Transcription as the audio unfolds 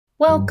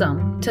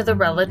Welcome to the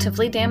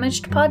Relatively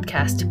Damaged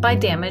podcast by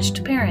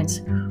Damaged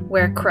Parents,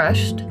 where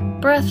crushed,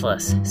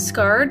 breathless,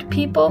 scarred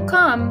people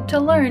come to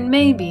learn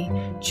maybe,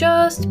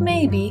 just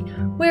maybe,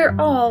 we're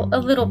all a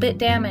little bit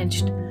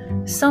damaged.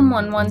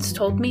 Someone once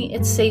told me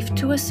it's safe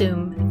to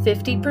assume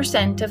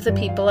 50% of the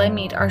people I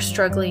meet are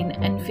struggling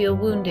and feel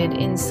wounded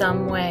in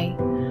some way.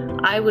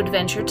 I would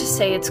venture to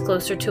say it's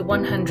closer to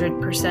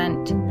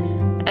 100%.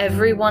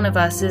 Every one of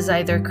us is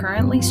either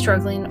currently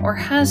struggling or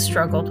has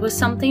struggled with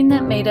something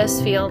that made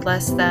us feel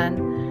less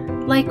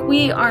than. Like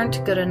we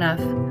aren't good enough.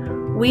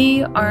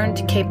 We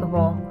aren't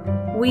capable.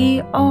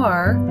 We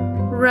are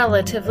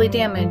relatively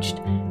damaged.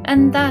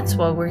 And that's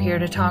what we're here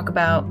to talk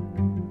about.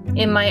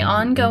 In my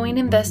ongoing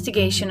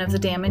investigation of the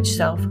damaged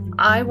self,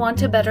 I want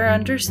to better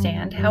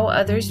understand how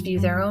others view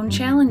their own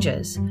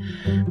challenges.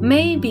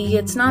 Maybe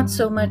it's not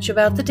so much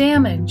about the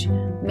damage.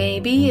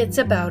 Maybe it's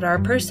about our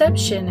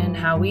perception and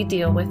how we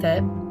deal with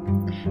it.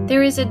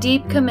 There is a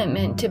deep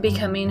commitment to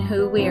becoming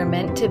who we are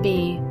meant to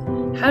be.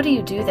 How do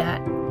you do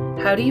that?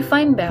 How do you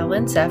find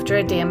balance after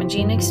a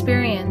damaging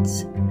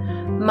experience?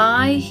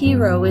 My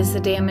hero is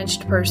the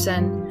damaged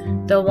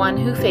person, the one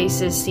who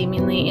faces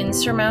seemingly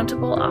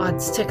insurmountable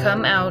odds to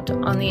come out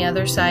on the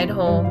other side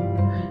whole.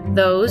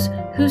 Those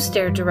who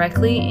stare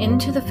directly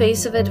into the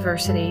face of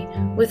adversity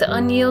with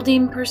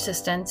unyielding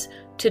persistence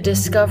to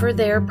discover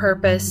their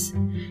purpose.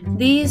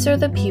 These are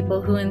the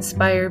people who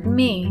inspire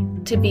me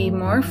to be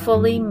more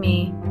fully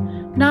me,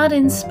 not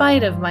in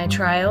spite of my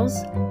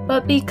trials,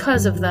 but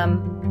because of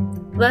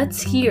them.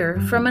 Let's hear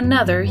from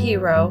another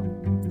hero.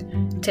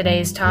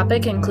 Today's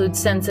topic includes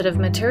sensitive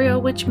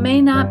material which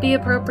may not be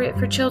appropriate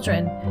for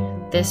children.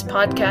 This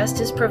podcast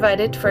is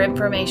provided for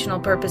informational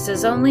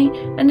purposes only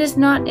and is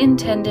not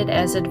intended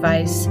as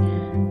advice.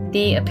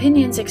 The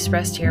opinions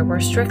expressed here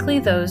were strictly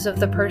those of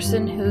the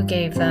person who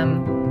gave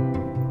them.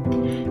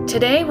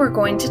 Today we're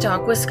going to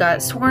talk with Scott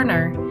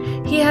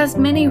Swarner. He has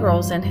many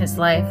roles in his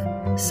life: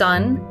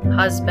 son,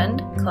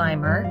 husband,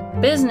 climber,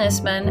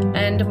 businessman,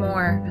 and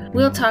more.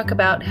 We'll talk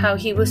about how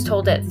he was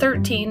told at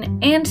 13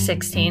 and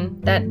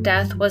 16 that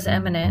death was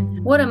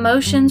imminent, what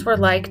emotions were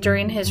like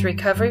during his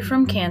recovery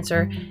from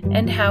cancer,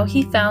 and how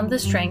he found the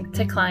strength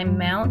to climb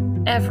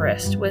Mount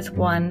Everest with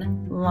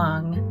one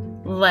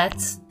lung.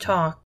 Let's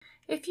talk.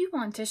 If you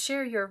want to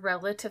share your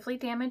relatively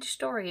damaged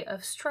story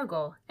of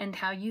struggle and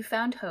how you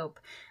found hope,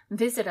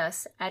 visit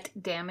us at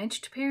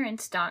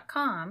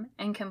damagedparents.com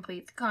and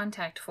complete the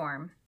contact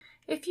form.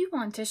 If you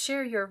want to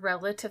share your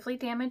relatively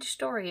damaged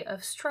story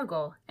of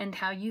struggle and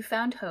how you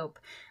found hope,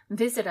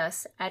 visit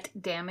us at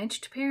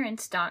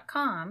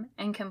damagedparents.com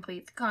and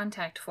complete the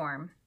contact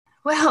form.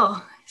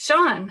 Well,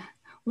 Sean,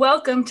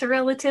 welcome to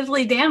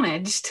Relatively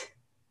Damaged.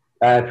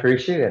 I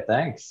appreciate it.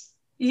 Thanks.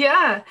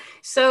 Yeah.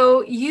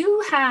 So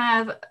you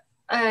have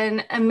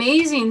an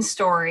amazing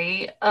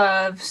story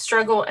of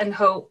struggle and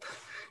hope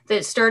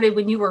that started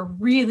when you were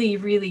really,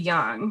 really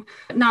young.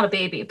 Not a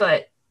baby,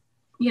 but,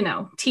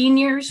 teen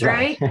years,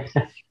 right?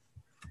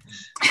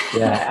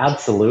 Yeah,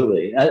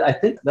 absolutely. I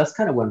think that's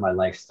kind of when my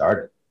life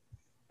started.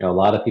 A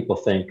lot of people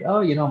think,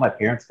 my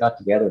parents got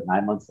together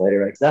 9 months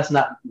later. Like, that's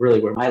not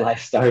really where my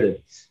life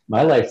started.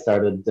 My life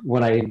started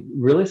when I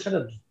really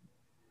started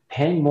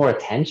paying more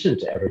attention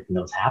to everything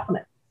that was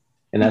happening.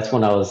 And that's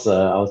when I was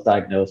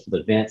diagnosed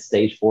with advanced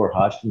stage 4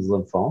 Hodgkin's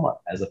lymphoma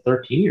as a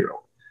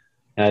 13-year-old.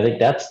 And I think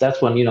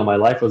that's when, my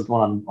life was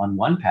going on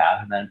one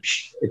path, and then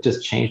it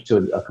just changed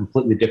to a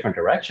completely different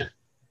direction.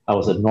 I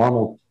was a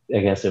normal, I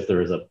guess if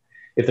there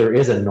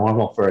is a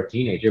normal for a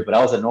teenager, but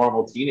I was a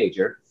normal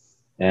teenager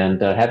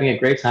and having a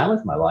great time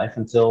with my life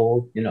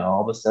until,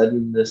 all of a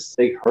sudden this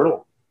big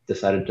hurdle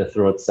decided to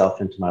throw itself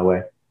into my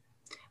way.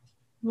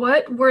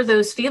 What were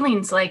those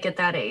feelings like at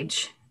that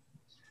age?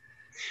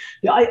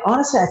 Yeah,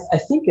 I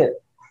think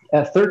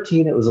at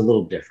 13, it was a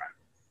little different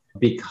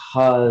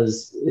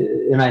because,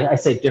 and I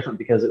say different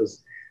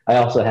because I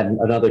also had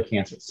another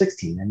cancer at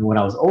 16. And when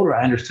I was older,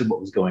 I understood what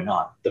was going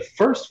on. The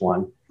first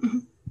one,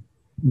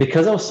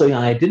 because I was so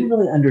young, I didn't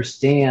really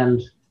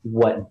understand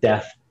what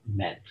death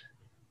meant.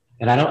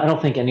 And I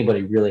don't think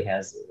anybody really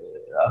has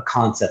a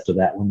concept of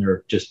that when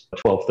they're just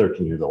 12,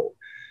 13 years old.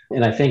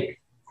 And I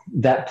think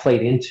that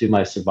played into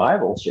my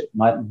survival,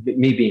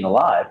 me being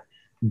alive,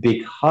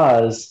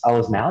 because I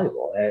was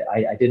malleable.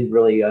 I didn't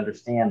really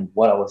understand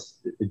what I was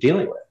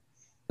dealing with.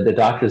 The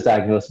doctors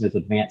diagnosed me with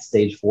advanced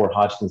stage 4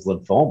 Hodgkin's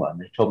lymphoma, and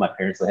they told my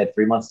parents I had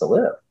 3 months to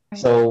live.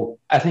 So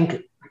I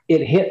think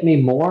it hit me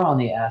more on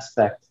the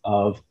aspect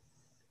of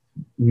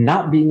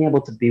not being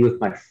able to be with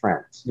my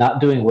friends, not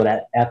doing what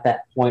at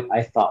that point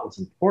I thought was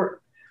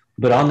important.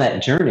 But on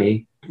that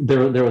journey,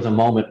 there was a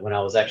moment when I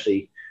was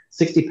actually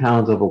 60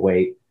 pounds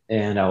overweight,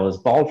 and I was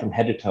bald from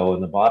head to toe. In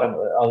the bottom, I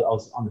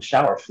was on the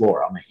shower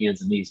floor on my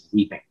hands and knees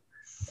weeping.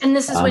 And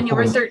this is when you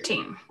were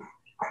 13?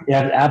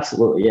 Yeah,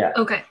 absolutely, yeah.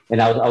 Okay.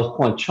 And I was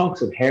pulling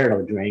chunks of hair out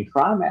of the drain,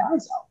 crying my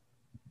eyes out.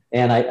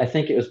 And I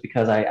think it was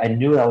because I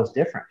knew I was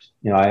different.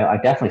 I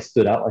definitely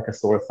stood out like a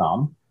sore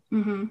thumb.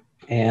 Mm-hmm.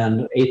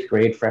 And 8th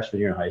grade,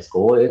 freshman year in high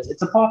school,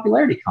 it's a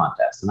popularity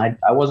contest. And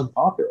I wasn't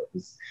popular.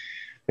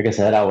 Like I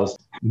said, I was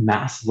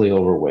massively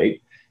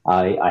overweight.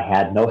 I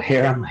had no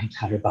hair on my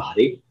entire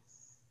body.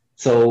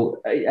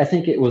 So I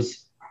think it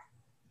was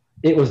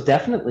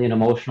definitely an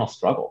emotional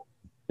struggle.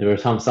 There were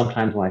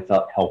sometimes when I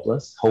felt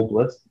helpless,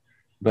 hopeless,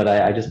 but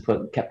I just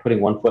kept putting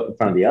one foot in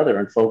front of the other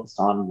and focused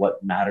on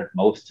what mattered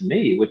most to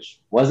me, which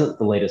wasn't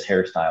the latest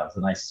hairstyles,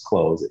 the nicest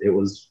clothes. It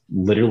was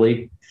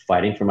literally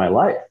fighting for my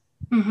life.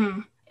 Mm-hmm.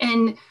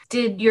 And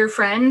did your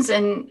friends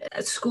and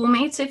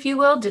schoolmates, if you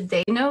will, did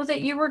they know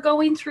that you were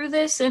going through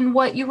this and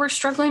what you were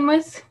struggling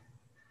with?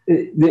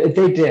 They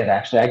did,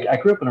 actually. I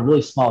grew up in a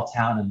really small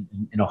town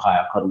in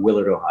Ohio called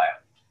Willard, Ohio.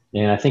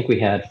 And I think we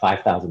had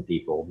 5,000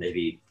 people,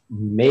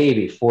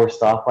 maybe four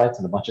stoplights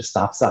and a bunch of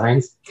stop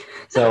signs.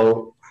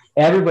 So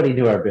everybody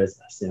knew our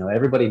business.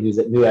 Everybody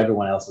knew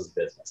everyone else's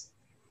business.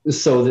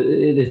 So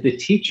the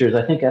teachers,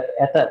 I think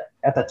at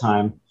that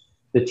time,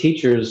 the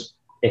teachers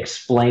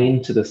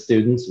explained to the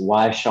students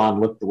why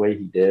Sean looked the way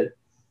he did.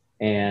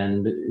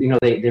 And,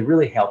 they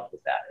really helped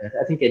with that.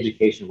 I think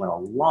education went a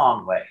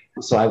long way.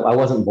 So I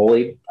wasn't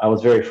bullied. I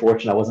was very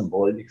fortunate I wasn't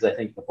bullied because I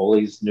think the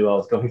bullies knew I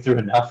was going through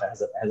enough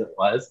as it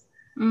was.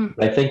 Mm.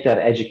 But I think that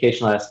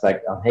educational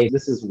aspect of, hey,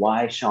 this is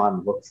why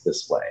Sean looks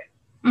this way.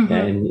 Mm-hmm.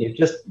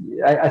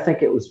 And I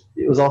think it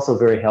was also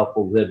very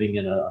helpful living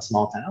in a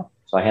small town.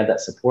 So I had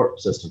that support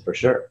system for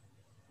sure.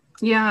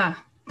 Yeah,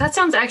 that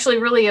sounds actually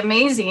really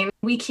amazing.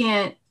 We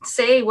can't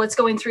say what's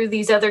going through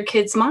these other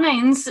kids'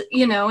 minds,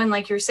 and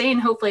like you're saying,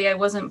 hopefully I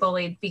wasn't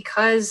bullied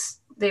because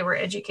they were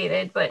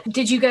educated. But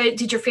did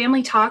your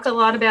family talk a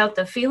lot about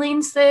the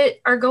feelings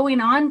that are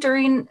going on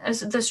during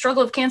the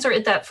struggle of cancer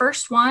at that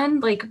first one?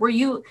 Like, were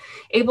you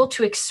able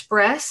to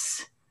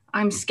express,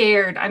 I'm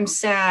scared, I'm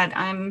sad,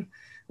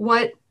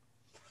 what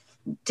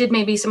did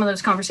maybe some of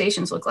those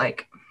conversations look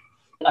like?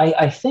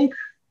 I think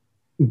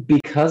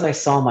because I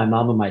saw my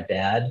mom and my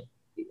dad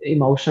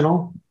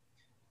emotional,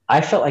 I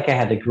felt like I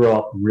had to grow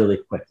up really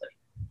quickly.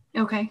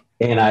 Okay.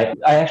 And I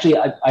actually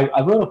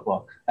wrote a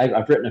book.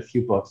 I've written a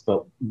few books,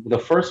 but the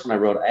first one I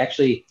wrote, I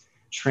actually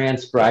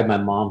transcribed my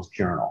mom's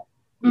journal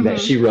that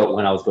she wrote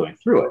when I was going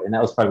through it. And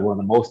that was probably one of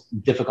the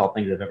most difficult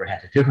things I've ever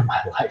had to do in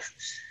my life.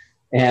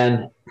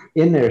 And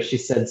in there, she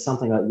said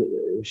something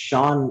like,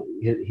 Sean,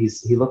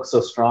 he looks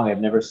so strong.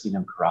 I've never seen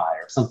him cry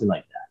or something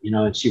like that.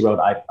 And she wrote,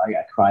 I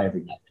cry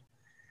every night.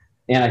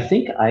 And I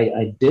think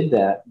I did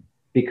that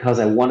because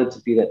I wanted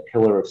to be that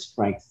pillar of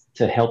strength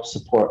to help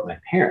support my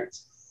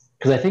parents.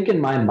 Because I think in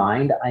my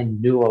mind, I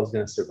knew I was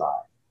going to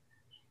survive.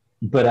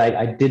 But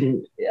I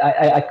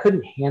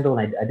couldn't handle,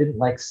 and I didn't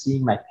like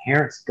seeing my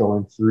parents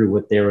going through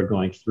what they were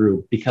going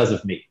through because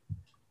of me.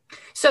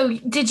 So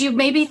did you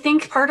maybe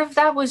think part of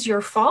that was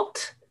your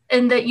fault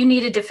and that you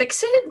needed to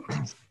fix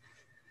it?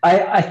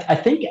 I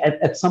think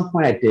at some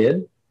point I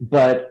did,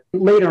 but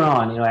later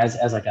on,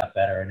 as I got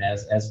better and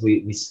as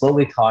we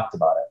slowly talked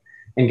about it,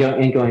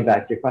 and going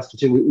back to your question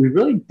too, we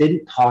really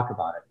didn't talk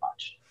about it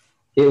much.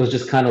 It was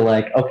just kind of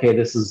like, okay,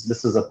 this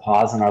is a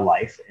pause in our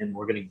life, and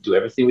we're going to do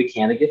everything we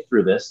can to get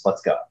through this.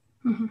 Let's go.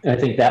 Mm-hmm. And I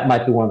think that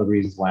might be one of the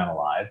reasons why I'm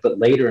alive. But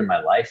later in my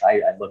life,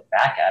 I look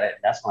back at it, and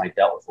that's when I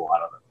dealt with a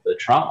lot of the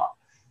trauma,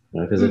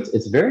 because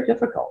it's very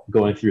difficult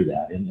going through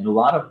that. And a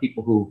lot of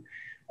people who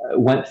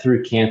went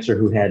through cancer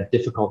who had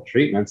difficult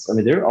treatments, I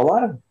mean, there are a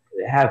lot of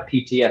have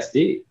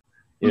PTSD.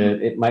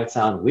 It might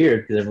sound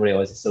weird because everybody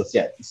always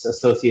associates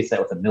that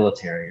with the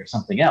military or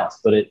something else,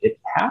 but it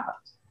happens.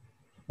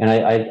 And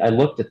I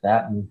looked at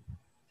that and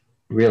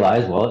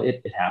realized, well,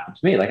 it happened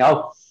to me. Like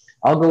I'll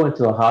go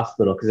into a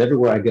hospital because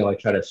everywhere I go, I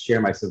try to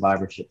share my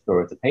survivorship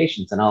story with the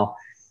patients, and I'll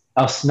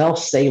smell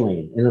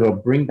saline and it'll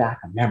bring back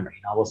a memory.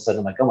 And all of a sudden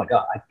I'm like, oh my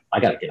God, I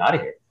got to get out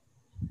of here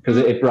because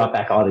it brought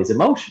back all these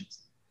emotions.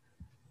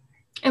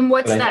 And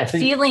what's that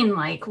feeling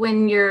like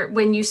when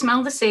you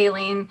smell the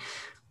saline?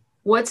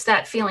 What's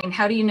that feeling?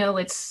 How do you know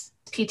it's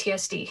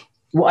PTSD?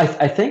 Well,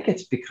 I think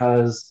it's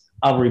because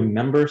I'll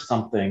remember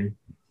something.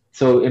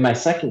 So in my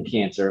second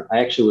cancer, I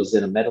actually was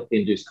in a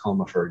medically induced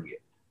coma for a year.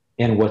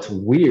 And what's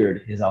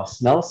weird is I'll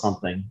smell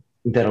something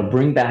that'll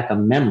bring back a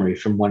memory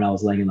from when I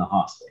was laying in the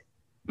hospital.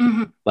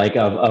 Mm-hmm. Like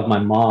of my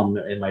mom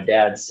and my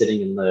dad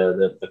sitting in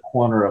the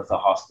corner of the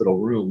hospital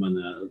room in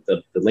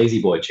the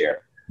lazy boy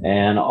chair.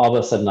 And all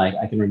of a sudden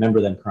I can remember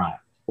them crying.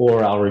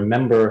 Or I'll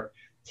remember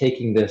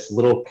taking this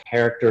little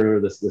character,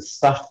 this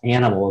stuffed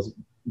animal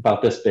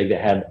about this big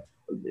that had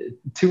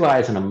two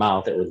eyes and a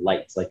mouth that were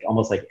lights, like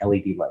almost like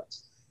LED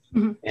lights.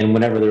 Mm-hmm. And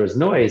whenever there was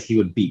noise, he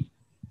would beep.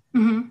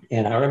 Mm-hmm.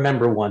 And I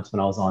remember once when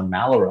I was on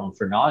Malarone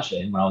for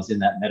nausea and when I was in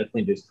that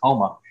medically induced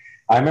coma,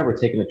 I remember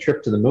taking a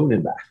trip to the moon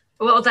and back.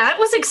 Well, that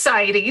was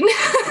exciting.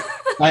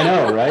 I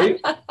know, right?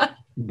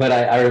 But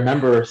I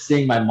remember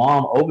seeing my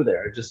mom over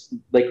there just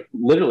like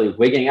literally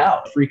wigging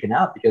out, freaking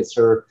out because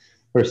her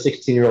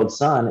 16-year-old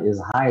son is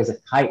high as a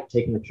kite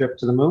taking a trip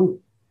to the moon.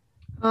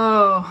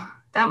 Oh,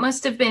 that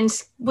must have been,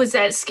 was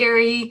that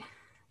scary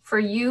for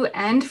you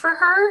and for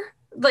her?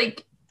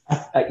 Like,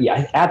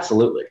 yeah,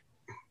 absolutely.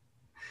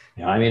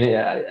 I mean,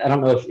 I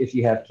don't know if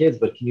you have kids,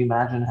 but can you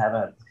imagine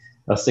having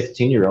a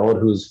 16-year-old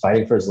who's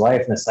fighting for his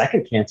life? And the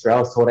second cancer, I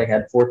was told I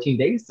had 14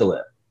 days to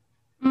live.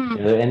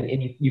 Mm.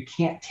 And you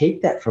can't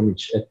take that from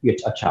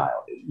a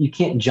child. You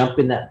can't jump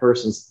in that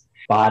person's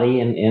body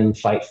and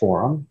fight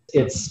for them.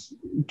 It's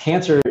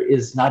cancer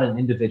is not an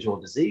individual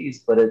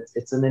disease, but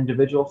it's an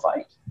individual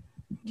fight.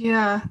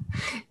 Yeah.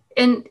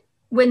 And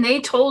when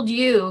they told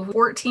you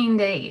 14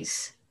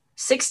 days,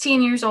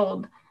 16 years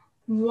old,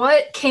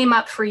 what came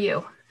up for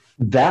you?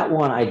 That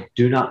one I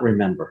do not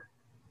remember,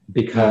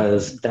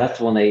 because that's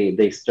when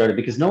they started,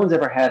 because no one's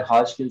ever had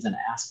Hodgkin's and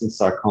Aspens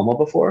sarcoma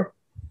before.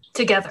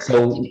 Together.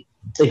 So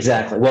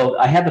exactly. Well,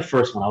 I had the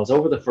first one. I was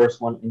over the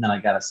first one, and then I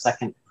got a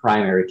second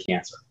primary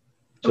cancer.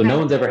 So no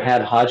one's ever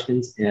had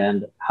Hodgkin's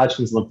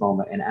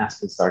lymphoma and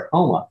Aspens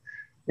sarcoma.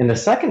 And the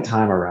second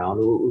time around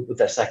with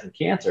that second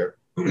cancer,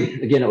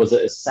 again, it was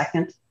a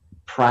second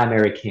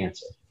primary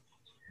cancer.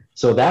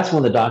 So that's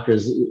when the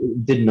doctors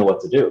didn't know what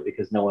to do,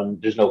 because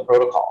there's no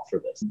protocol for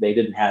this. They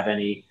didn't have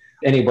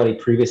anybody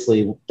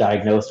previously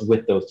diagnosed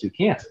with those two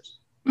cancers.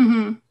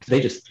 Mm-hmm.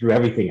 They just threw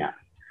everything at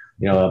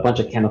me, a bunch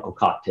of chemical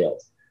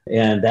cocktails.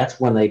 And that's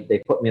when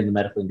they put me in the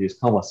medically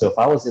induced coma. So if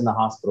I was in the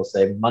hospital,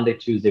 say Monday,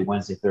 Tuesday,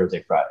 Wednesday,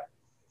 Thursday, Friday,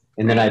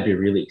 and then I'd be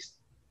released,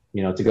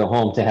 to go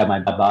home to have my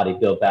body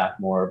build back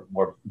more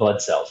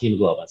blood cells,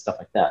 hemoglobin, stuff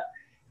like that.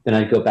 Then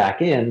I'd go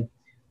back in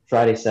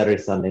Friday,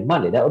 Saturday, Sunday,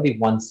 Monday. That would be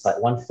one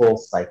full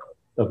cycle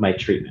of my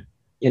treatment.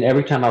 And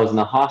every time I was in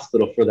the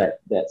hospital for that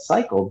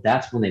cycle,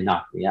 that's when they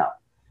knocked me out.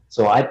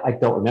 So I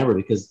don't remember,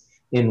 because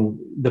in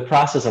the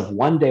process of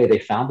one day, they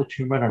found the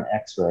tumor on an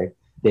X-ray.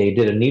 They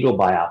did a needle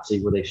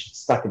biopsy where they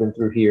stuck it in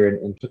through here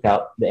and took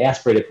out the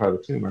aspirated part of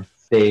the tumor.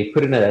 They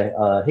put in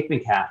a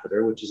Hickman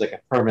catheter, which is like a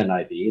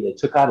permanent IV. They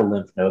took out a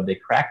lymph node. They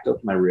cracked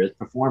open my ribs,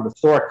 performed a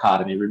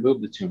thoracotomy,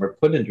 removed the tumor,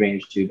 put in a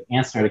drainage tube,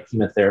 and started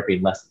chemotherapy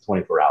in less than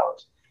 24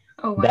 hours.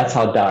 Oh, wow. That's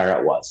how dire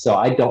it was. So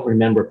I don't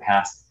remember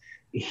past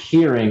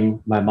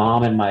hearing my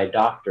mom and my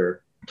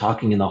doctor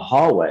talking in the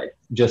hallway.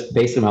 Just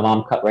basically, my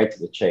mom cut right to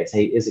the chase.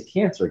 Hey, is it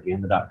cancer again?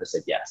 The doctor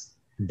said yes.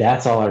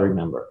 That's all I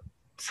remember.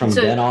 From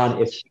then on, it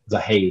was a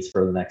haze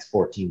for the next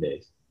 14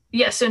 days.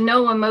 Yeah, so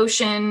no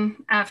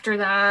emotion after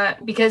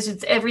that,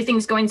 because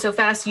everything's going so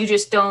fast, you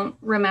just don't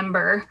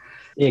remember.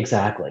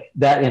 Exactly.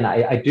 That, and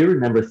I do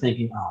remember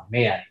thinking, oh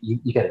man,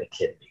 you got to be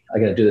kidding me. I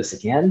got to do this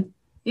again?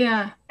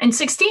 Yeah. And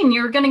 16,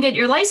 you're going to get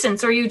your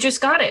license, or you just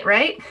got it,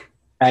 right?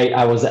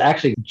 I was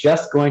actually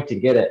just going to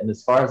get it. And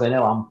as far as I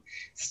know, I'm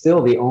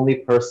still the only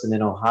person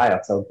in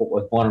Ohio. So I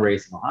was born and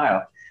raised in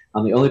Ohio.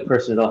 I'm the only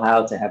person in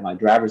Ohio to have my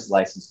driver's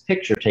license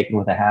picture taken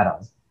with a hat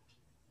on.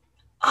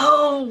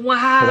 Oh,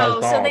 wow.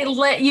 So they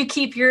let you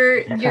keep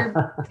your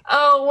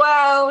oh,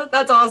 wow.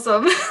 That's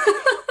awesome.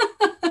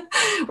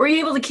 Were you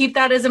able to keep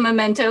that as a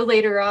memento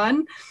later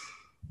on?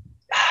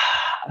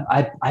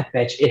 I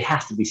bet you it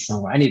has to be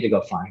somewhere. I need to go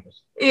find it.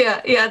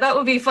 Yeah. That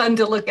would be fun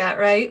to look at,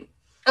 right?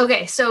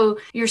 Okay. So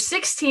you're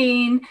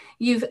 16.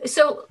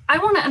 So I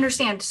want to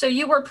understand. So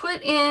you were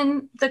put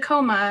in the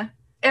coma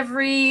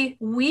every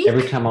week?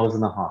 Every time I was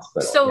in the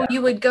hospital. So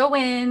you would go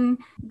in,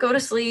 go to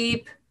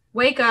sleep,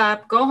 wake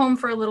up, go home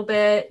for a little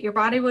bit, your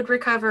body would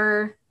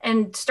recover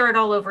and start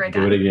all over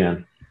again. Do it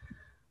again.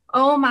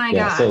 Oh my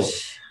gosh. So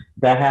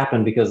that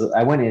happened because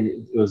I went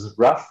in, it was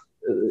rough.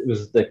 It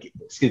was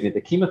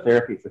the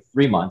chemotherapy for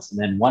 3 months and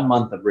then 1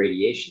 month of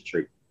radiation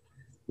treatment,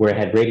 where I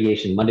had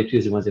radiation Monday,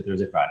 Tuesday, Wednesday,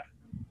 Thursday, Friday.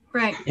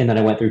 Right. And then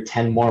I went through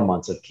 10 more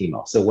months of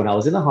chemo. So when I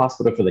was in the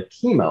hospital for the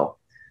chemo,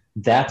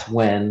 that's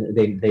when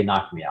they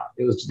knocked me out.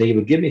 They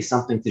would give me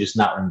something to just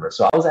not remember.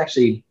 So I was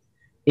actually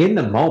in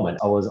the moment.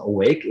 I was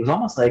awake. It was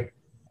almost like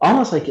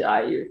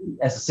I,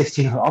 as a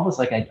 16-year-old, almost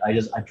like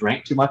I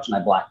drank too much and I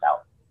blacked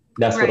out.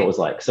 That's what it was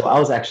like. So I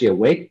was actually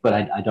awake, but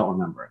I don't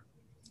remember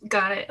it.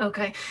 Got it.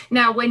 Okay.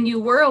 Now, when you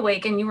were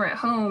awake and you were at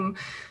home,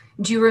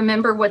 do you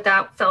remember what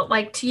that felt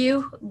like to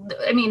you?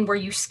 I mean, were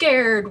you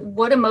scared?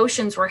 What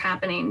emotions were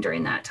happening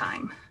during that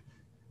time?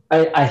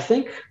 I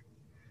think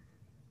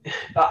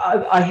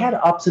I had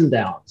ups and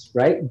downs,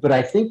 right? But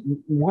I think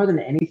more than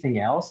anything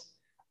else,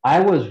 I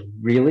was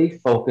really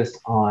focused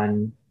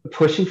on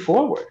pushing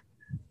forward.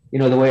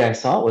 The way I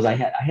saw it was I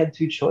had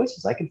two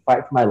choices. I could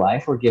fight for my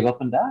life or give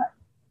up and die.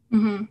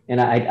 Mm-hmm.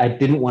 And I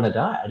didn't want to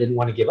die. I didn't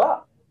want to give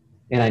up.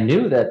 And I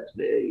knew that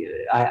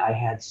I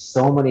had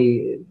so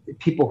many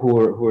people who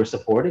were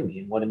supporting me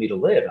and wanted me to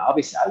live. And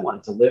obviously, I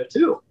wanted to live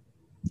too.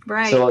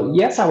 Right. So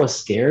yes, I was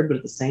scared, but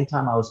at the same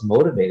time, I was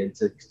motivated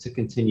to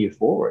continue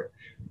forward.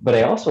 But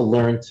I also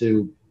learned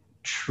to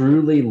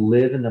truly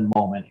live in the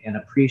moment and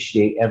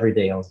appreciate every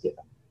day I was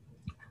given.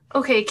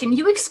 Okay, can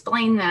you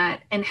explain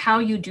that and how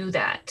you do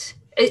that?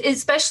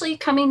 Especially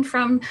coming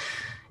from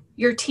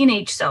your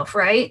teenage self,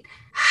 right?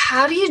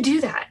 How do you do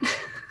that?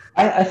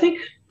 I think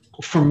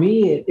for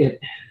me, it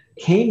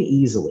came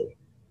easily,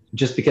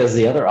 just because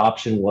the other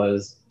option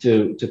was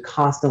to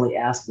constantly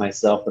ask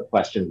myself the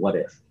question, what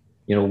if?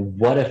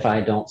 What if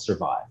I don't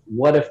survive?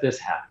 What if this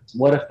happens?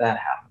 What if that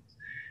happens?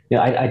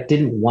 I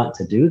didn't want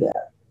to do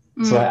that.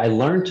 Mm. So I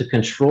learned to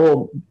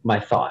control my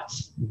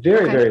thoughts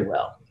very, very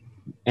well.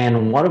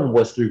 And one of them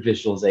was through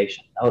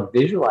visualization. I would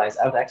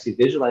actually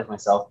visualize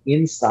myself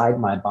inside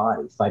my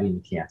body fighting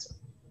the cancer.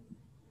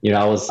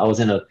 I was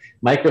in a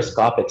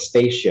microscopic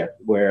spaceship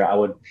where I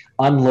would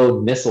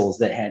unload missiles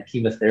that had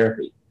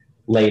chemotherapy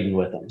laden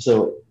with them.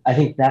 So I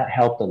think that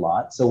helped a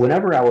lot. So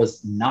whenever I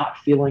was not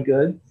feeling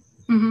good,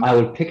 I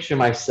would picture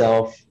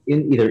myself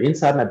in either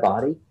inside my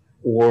body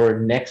or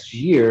next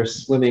year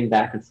swimming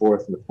back and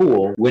forth in the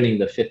pool, winning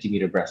the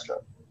 50-meter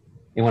breaststroke.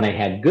 And when I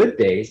had good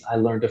days, I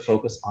learned to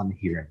focus on the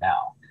here and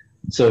now.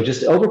 So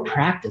just over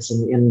practice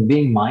and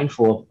being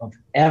mindful of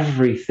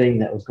everything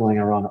that was going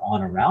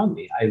on around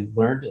me, I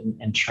learned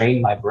and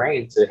trained my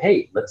brain to,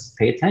 hey, let's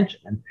pay attention.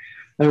 And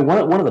I mean,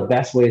 one of the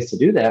best ways to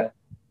do that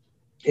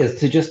is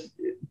to just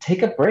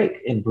take a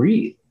break and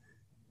breathe.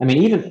 I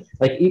mean, even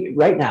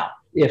right now,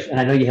 and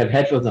I know you have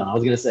headphones on, I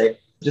was going to say,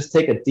 just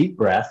take a deep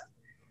breath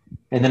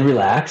and then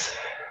relax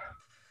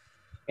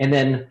and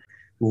then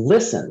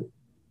listen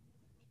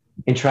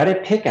and try to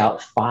pick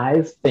out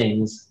 5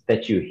 things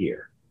that you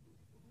hear.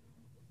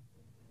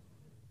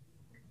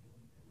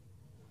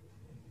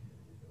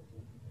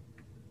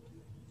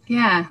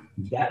 Yeah.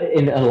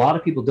 And a lot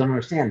of people don't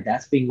understand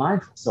that's being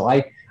mindful. So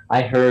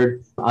I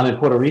heard, I'm in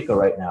Puerto Rico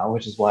right now,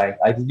 which is why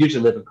I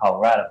usually live in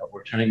Colorado, but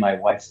we're turning my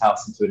wife's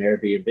house into an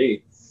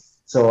Airbnb.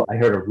 So I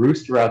heard a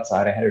rooster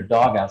outside. I had her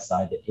dog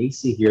outside, the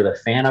AC here, the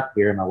fan up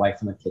here, and my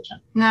wife in the kitchen.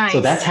 Nice. So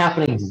that's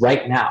happening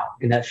right now.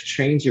 And that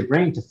trains your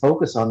brain to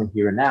focus on the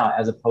here and now,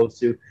 as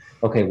opposed to,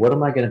 okay, what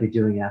am I going to be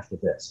doing after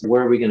this?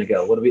 Where are we going to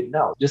go?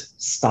 No,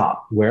 just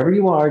stop. Wherever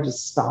you are,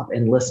 just stop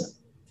and listen.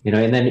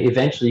 And then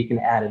eventually you can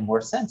add in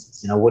more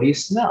senses. What do you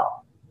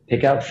smell?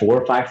 Pick out 4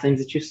 or 5 things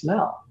that you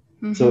smell.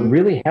 So it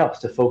really helps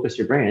to focus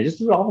your brain. And just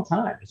do it all the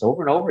time. Just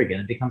over and over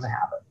again. It becomes a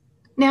habit.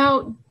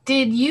 Now,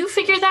 did you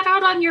figure that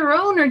out on your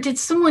own, or did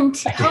someone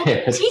help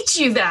teach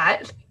you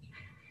that?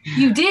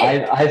 You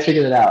did. I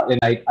figured it out. And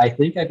I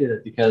think I did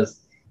it because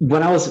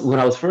when I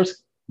was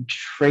first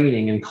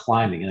training and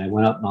climbing, and I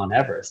went up Mount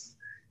Everest,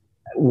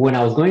 when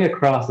I was going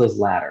across those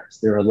ladders,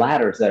 there are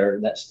ladders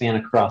that span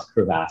across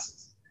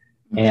crevasses.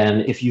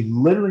 And if you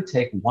literally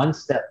take 1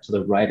 step to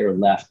the right or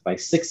left by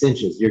 6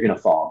 inches, you're going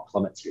to fall and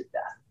plummet to your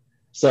death.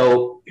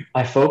 So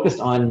I focused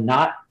on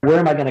not where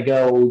am I going to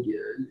go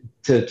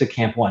to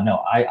Camp 1.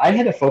 No, I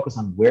had to focus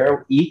on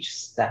where each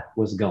step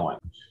was going.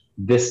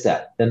 This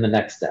step, then the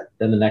next step,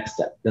 then the next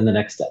step, then the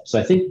next step. So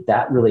I think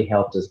that really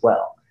helped as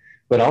well.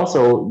 But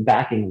also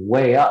backing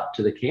way up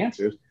to the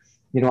cancers,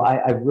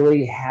 I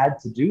really had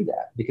to do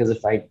that because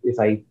if I,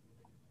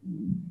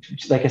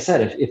 like I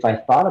said, if I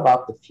thought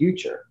about the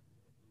future,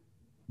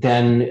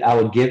 then I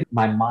would give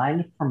my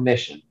mind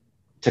permission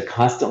to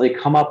constantly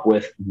come up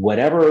with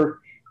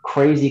whatever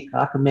crazy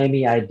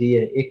cockamamie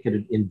idea it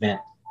could invent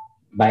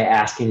by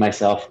asking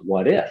myself,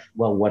 what if?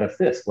 Well, what if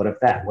this? What if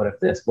that? What if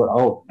this?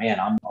 Oh man,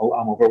 I'm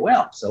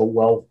overwhelmed. So,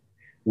 well,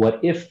 what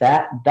if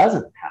that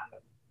doesn't happen?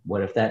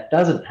 What if that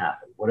doesn't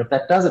happen? What if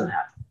that doesn't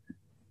happen?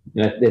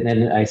 And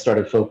then I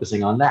started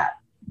focusing on that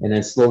and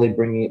then slowly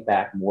bringing it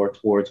back more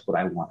towards what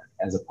I wanted,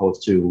 as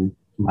opposed to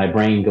my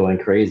brain going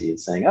crazy and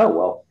saying, oh,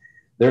 well,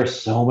 there are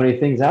so many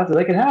things out there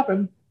that can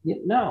happen.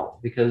 No,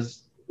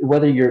 because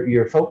whether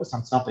you're focused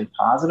on something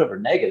positive or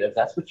negative,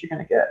 that's what you're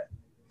going to get.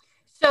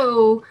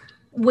 So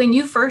when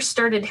you first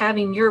started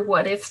having your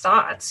what if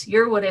thoughts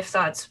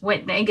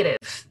went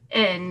negative,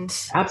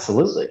 and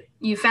absolutely,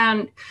 you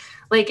found,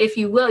 if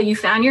you will, you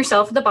found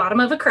yourself at the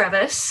bottom of a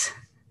crevice.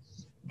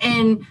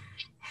 And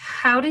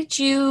how did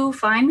you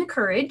find the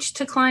courage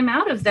to climb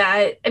out of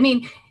that? I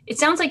mean, it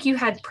sounds like you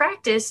had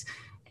practice,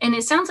 and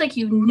it sounds like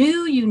you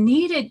knew you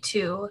needed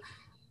to.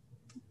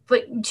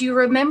 But do you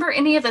remember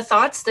any of the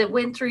thoughts that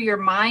went through your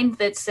mind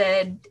that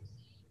said,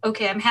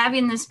 okay, I'm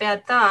having this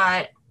bad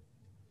thought.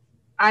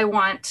 I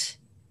want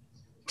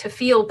to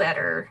feel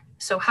better.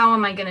 So how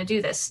am I going to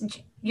do this?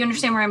 You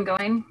understand where I'm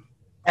going?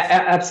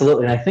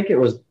 Absolutely. And I think it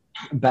was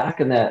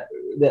back in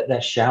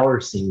that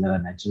shower scene that I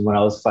mentioned when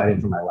I was fighting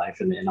for my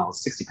life and I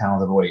was 60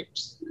 pounds overweight,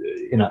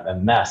 in a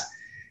mess.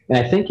 And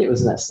I think it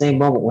was in that same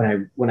moment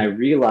when I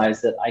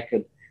realized that I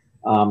could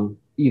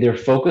either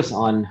focus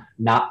on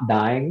not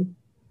dying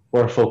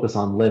or focus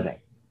on living.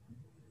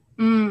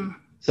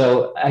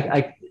 So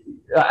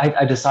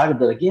I decided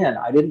that, again,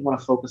 I didn't want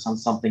to focus on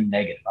something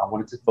negative. I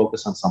wanted to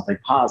focus on something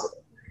positive.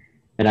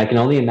 And I can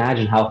only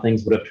imagine how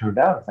things would have turned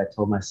out if I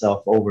told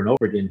myself over and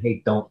over again,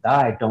 hey, don't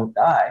die, don't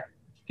die.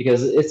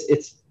 Because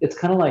it's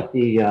kind of like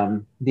the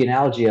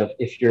analogy of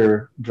if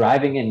you're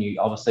driving and you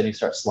all of a sudden you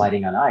start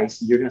sliding on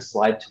ice, you're going to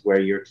slide to where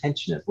your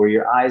attention is, where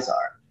your eyes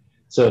are.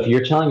 So if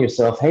you're telling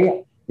yourself,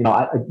 hey,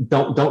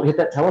 don't hit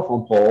that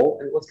telephone pole,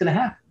 and what's going to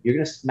happen? You're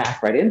going to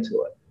smack right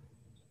into it.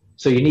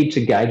 So you need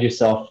to guide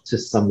yourself to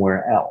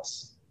somewhere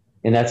else.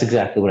 And that's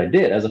exactly what I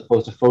did. As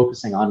opposed to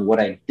focusing on what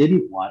I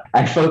didn't want,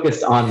 I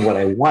focused on what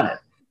I wanted,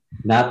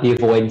 not the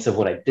avoidance of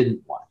what I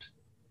didn't want.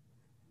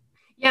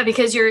 Yeah,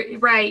 because you're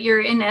right. You're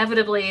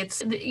inevitably,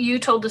 you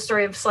told the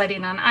story of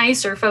sliding on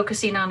ice or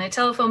focusing on a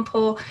telephone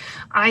pole.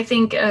 I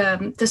think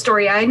the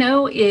story I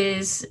know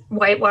is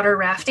whitewater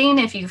rafting.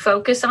 If you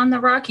focus on the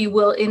rock, you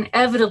will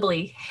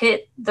inevitably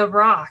hit the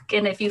rock.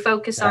 And if you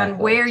focus on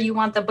where you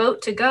want the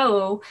boat to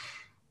go,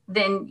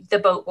 then the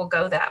boat will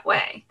go that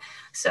way.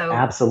 So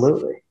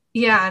absolutely.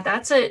 Yeah,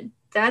 that's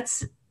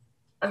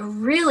a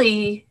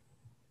really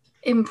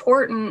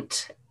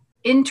important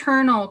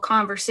internal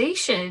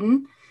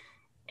conversation.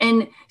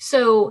 And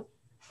so,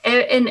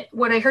 and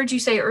what I heard you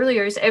say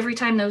earlier is every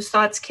time those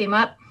thoughts came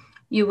up,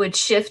 you would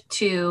shift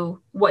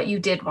to what you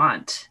did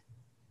want.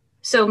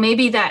 So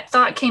maybe that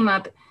thought came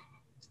up.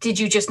 Did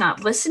you just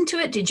not listen to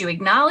it? Did you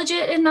acknowledge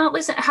it and not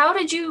listen? How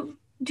did you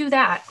do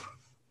that?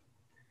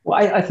 Well,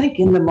 I think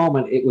in the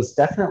moment, it was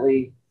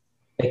definitely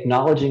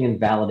acknowledging and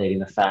validating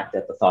the fact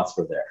that the thoughts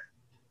were there.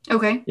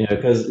 Okay.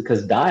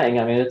 Because dying,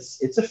 I mean,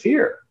 it's a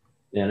fear,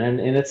 and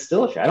it's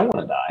still a fear. I don't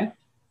want to die.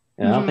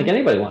 I don't think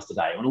anybody wants to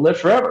die. You want to live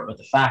forever. But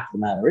the fact of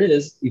the matter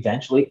is,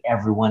 eventually,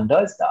 everyone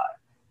does die.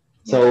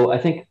 Yeah. So I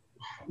think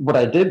what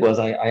I did was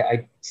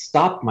I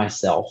stopped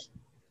myself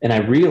and I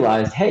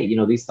realized, hey,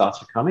 these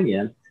thoughts are coming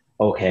in.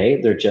 Okay,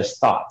 they're just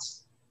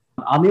thoughts.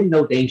 I'm in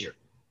no danger.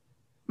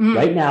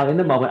 Right now, in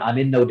the moment, I'm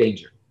in no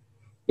danger.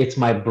 It's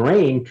my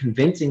brain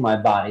convincing my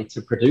body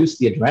to produce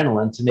the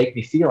adrenaline to make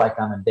me feel like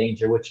I'm in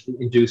danger, which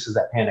induces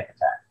that panic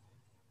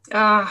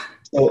attack.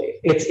 So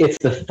it's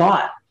the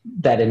thought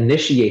that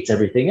initiates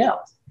everything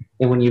else.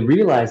 And when you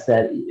realize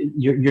that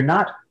you're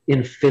not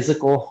in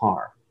physical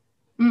harm,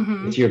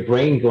 it's your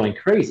brain going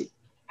crazy.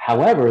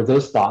 However,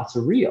 those thoughts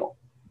are real,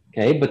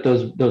 okay? But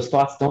those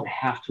thoughts don't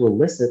have to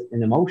elicit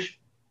an emotion.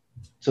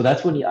 So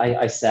that's when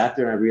I sat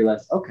there and I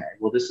realized, okay,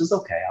 well, this is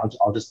okay.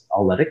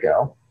 I'll let it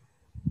go.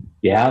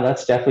 Yeah,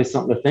 that's definitely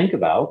something to think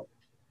about,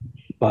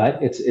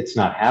 but it's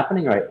not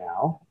happening right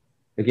now.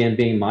 Again,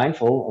 being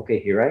mindful. Okay,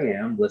 here I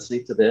am,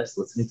 listening to this,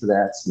 listening to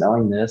that,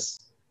 smelling this.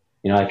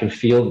 I can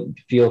feel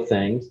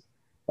things.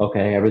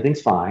 Okay,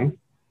 everything's fine.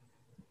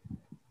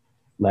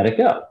 Let it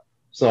go.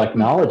 So I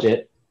acknowledge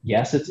it.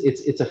 Yes,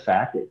 it's a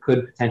fact. It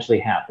could potentially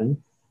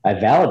happen. I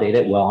validate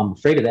it. Well, I'm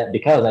afraid of that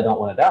because I don't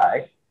want to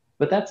die.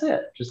 But that's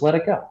it. Just let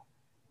it go.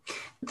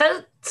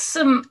 That's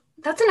an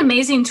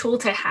amazing tool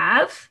to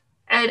have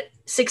at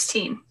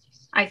 16,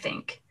 I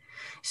think.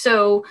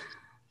 So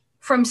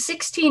from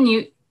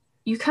 16,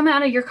 you come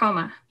out of your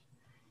coma.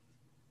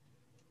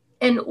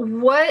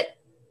 And what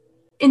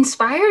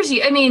inspires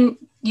you? I mean,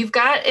 you've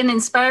got an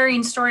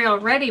inspiring story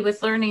already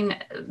with learning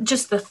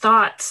just the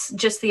thoughts,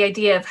 just the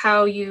idea of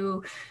how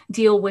you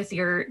deal with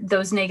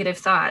those negative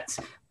thoughts.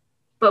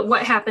 But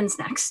what happens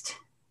next?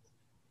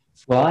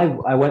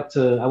 Well, I went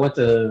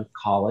to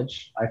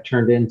college. I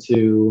turned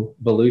into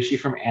Belushi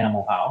from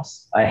Animal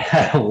House. I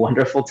had a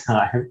wonderful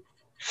time.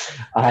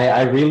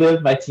 I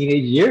relived my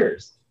teenage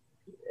years,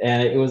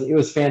 and it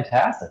was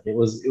fantastic. It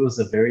was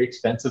a very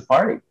expensive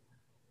party.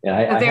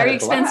 Yeah, a very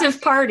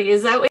expensive party.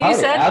 Is that what you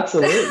said?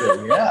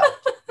 Absolutely, yeah.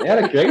 I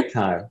had a great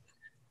time.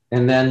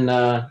 And then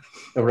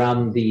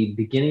around the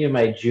beginning of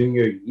my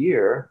junior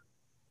year,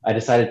 I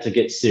decided to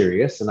get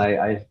serious, and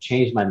I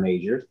changed my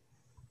major.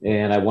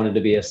 And I wanted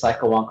to be a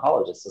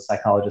psycho-oncologist, a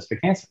psychologist for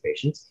cancer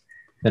patients.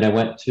 Then I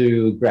went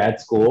to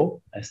grad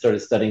school. I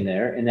started studying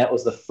there. And that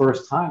was the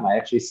first time I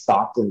actually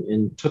stopped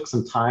and took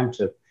some time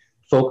to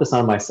focus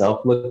on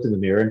myself, looked in the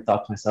mirror and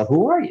thought to myself,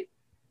 who are you?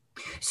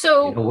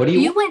 So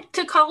you went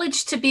to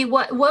college to be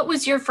what? What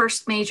was your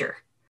first major?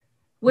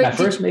 My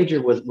first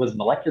major was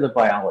molecular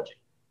biology.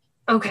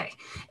 Okay.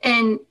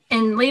 And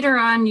later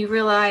on, you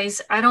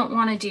realize, I don't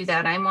want to do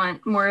that. I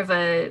want more of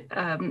a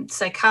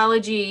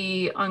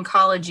psychology,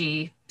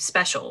 oncology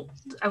special.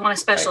 I want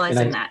to specialize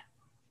in that.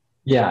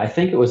 Yeah, I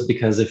think it was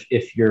because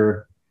if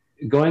you're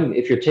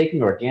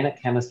taking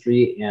organic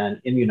chemistry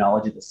and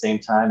immunology at the same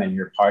time and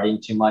you're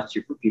partying too much,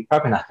 you're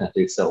probably not going to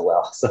do so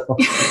well. So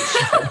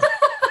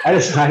I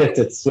decided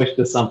to switch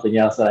to something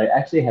else that I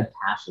actually had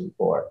passion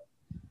for.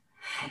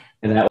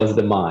 And that was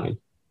the mind.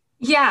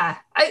 Yeah.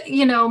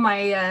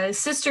 My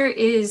sister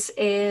is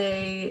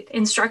my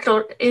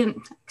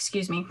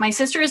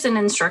sister is an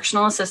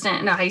instructional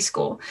assistant in a high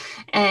school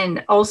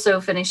and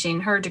also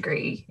finishing her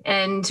degree.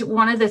 And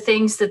one of the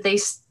things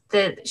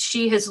that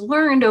she has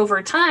learned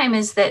over time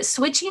is that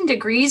switching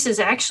degrees is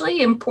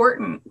actually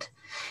important.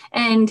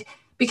 And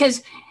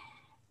because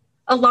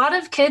a lot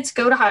of kids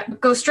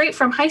go straight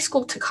from high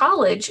school to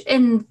college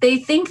and they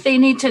think they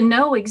need to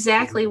know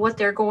exactly what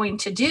they're going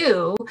to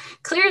do.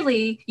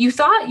 Clearly, you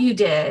thought you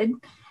did,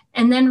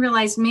 and then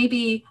realized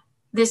maybe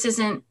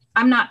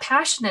I'm not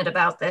passionate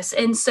about this.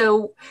 And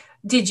so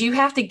did you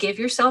have to give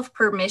yourself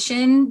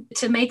permission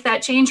to make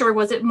that change? Or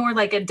was it more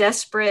like a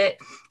desperate,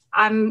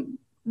 I'm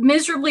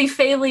miserably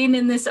failing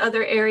in this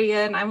other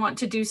area and I want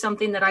to do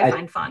something that I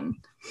find fun?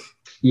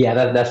 Yeah,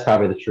 that's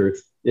probably the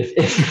truth. If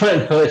you want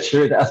to know the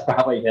truth, that's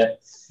probably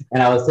it.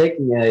 And I was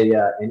taking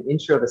an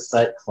intro to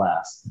psych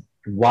class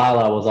while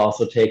I was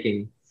also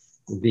taking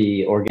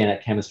the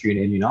organic chemistry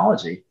and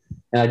immunology.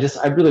 And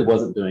I really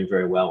wasn't doing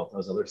very well with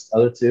those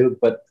other two,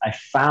 but I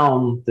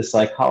found the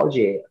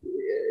psychology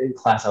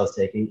class I was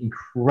taking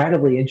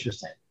incredibly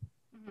interesting.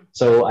 Mm-hmm.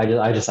 So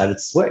I decided to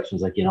switch. I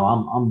was like,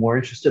 I'm more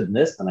interested in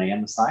this than I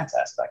am the science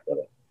aspect of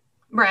it.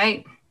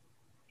 Right.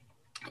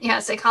 Yeah,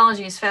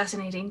 psychology is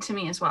fascinating to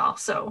me as well.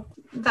 So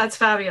that's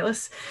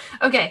fabulous.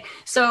 Okay,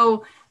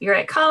 so you're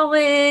at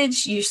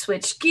college, you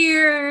switch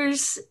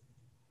gears.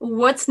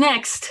 What's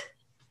next?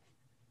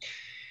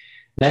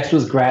 Next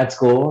was grad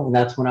school, and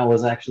that's when I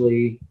was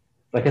actually,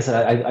 like I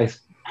said, I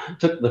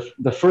took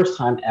the first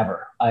time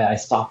ever. I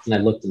stopped and I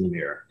looked in the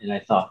mirror and I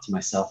thought to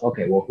myself,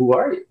 okay, well, who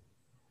are you?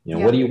 You know,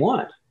 Yeah. what do you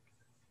want?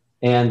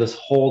 And this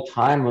whole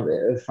time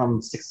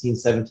from 16,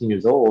 17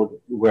 years old,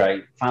 where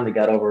I finally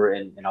got over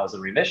and I was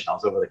in remission, I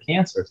was over the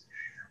cancers.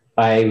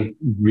 I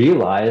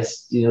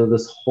realized,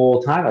 this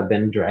whole time I've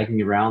been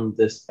dragging around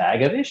this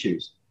bag of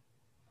issues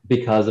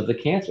because of the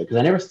cancer, because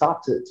I never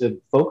stopped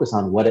to focus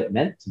on what it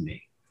meant to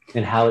me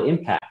and how it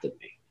impacted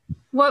me.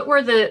 What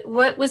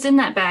was in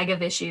that bag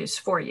of issues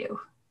for you?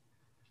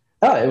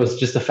 Oh, it was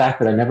just the fact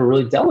that I never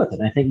really dealt with it.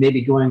 And I think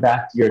maybe going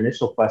back to your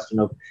initial question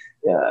of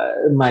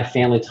my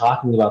family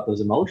talking about those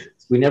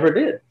emotions, we never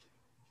did.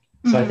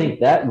 So I think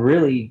that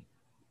really,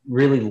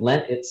 really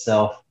lent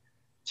itself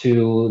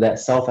to that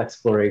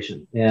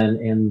self-exploration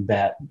and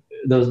that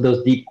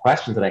those deep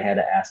questions that I had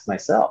to ask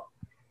myself.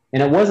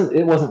 And it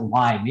wasn't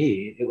why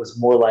me. It was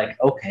more like,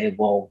 okay,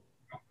 well,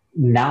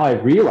 now I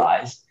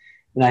realized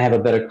and I have a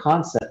better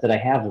concept that I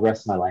have the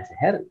rest of my life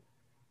ahead of me.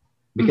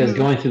 Because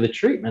going through the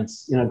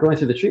treatments,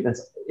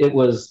 it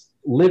was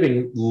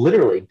living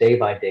literally day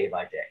by day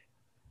by day.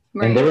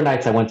 Right. And there were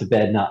nights I went to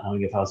bed not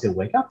knowing if I was going to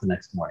wake up the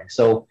next morning.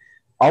 So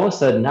all of a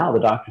sudden now the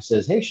doctor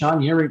says, hey,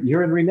 Sean, you're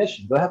in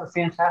remission. Go have a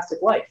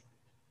fantastic life.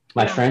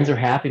 My friends are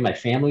happy. My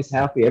family's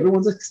happy.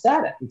 Everyone's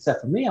ecstatic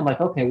except for me. I'm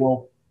like, okay,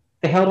 well,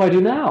 the hell do I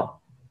do now?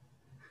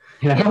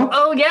 Yeah.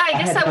 Oh, yeah. I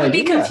guess that would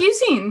be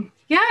confusing.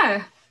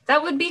 Yeah,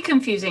 that would be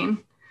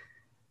confusing.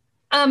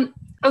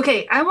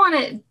 Okay, I want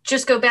to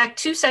just go back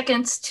 2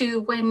 seconds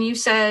to when you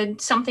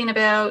said something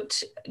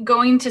about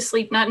going to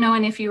sleep, not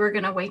knowing if you were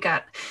going to wake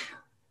up.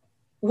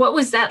 What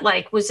was that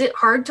like? Was it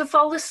hard to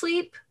fall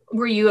asleep?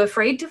 Were you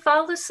afraid to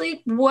fall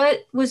asleep?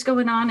 What was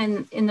going on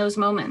in those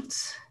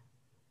moments?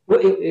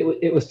 Well,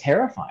 it was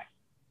terrifying.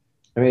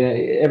 I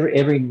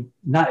mean,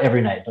 not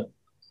every night, but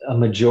a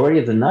majority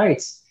of the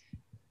nights,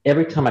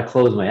 every time I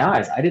closed my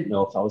eyes, I didn't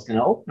know if I was going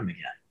to open them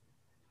again.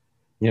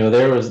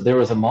 There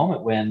was a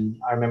moment when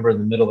I remember in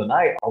the middle of the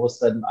night, all of a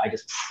sudden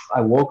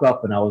I woke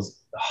up and I was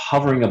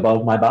hovering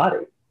above my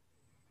body.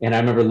 And I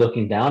remember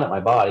looking down at my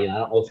body, and I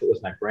don't know if it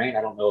was my brain.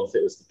 I don't know if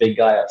it was the big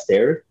guy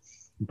upstairs,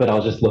 but I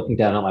was just looking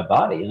down at my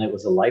body and it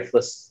was a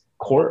lifeless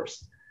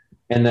corpse.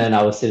 And then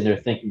I was sitting there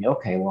thinking,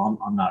 okay, well,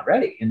 I'm not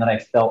ready. And then I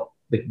felt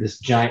this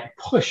giant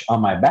push on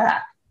my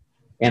back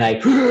and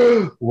I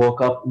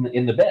woke up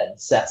in the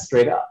bed, sat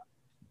straight up.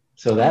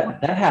 So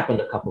that happened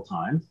a couple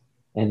times.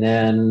 And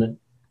then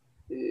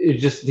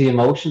just the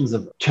emotions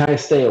of trying to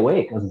stay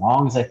awake as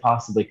long as I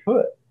possibly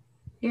could.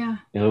 Yeah.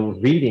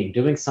 Reading,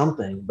 doing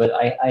something. But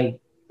I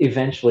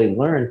eventually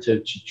learned to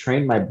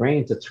train my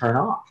brain to turn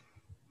off.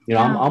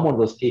 I'm one of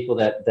those people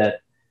that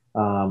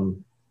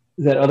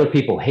other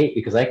people hate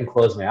because I can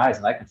close my eyes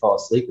and I can fall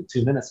asleep in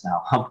 2 minutes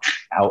now. I'm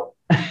out.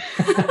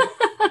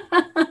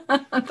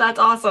 That's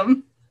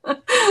awesome.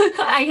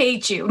 I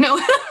hate you. No.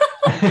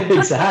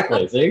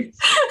 Exactly. See?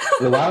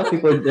 A lot of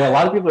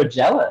people are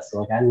jealous.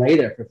 Like I lay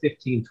there for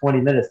 15,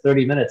 20 minutes,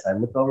 30 minutes. I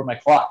look over my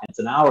clock and it's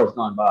an hour has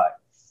gone by.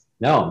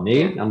 No,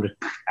 me, I'm just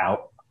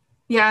out.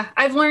 Yeah,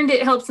 I've learned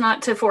it helps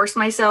not to force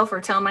myself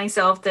or tell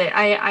myself that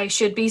I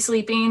should be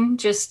sleeping,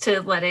 just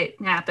to let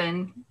it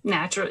happen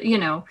naturally.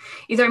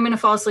 Either I'm going to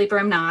fall asleep or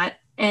I'm not.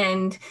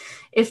 And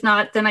if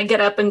not, then I get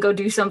up and go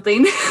do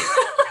something.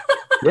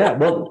 Yeah,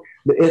 well,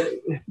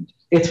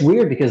 it's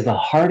weird because the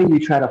harder you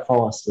try to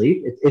fall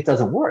asleep, it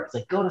doesn't work. It's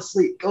like, go to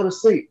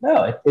sleep.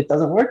 No, it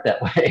doesn't work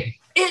that way.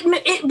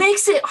 It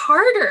makes it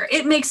harder.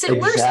 It makes it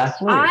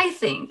exactly. worse. I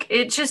think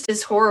it just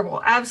is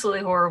horrible.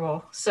 Absolutely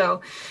horrible.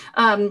 So,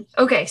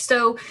 okay.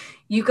 So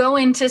you go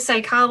into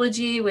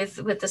psychology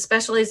with the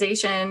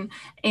specialization,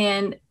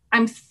 and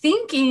I'm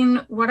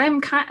thinking what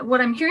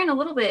I'm hearing a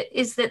little bit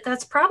is that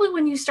that's probably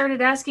when you started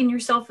asking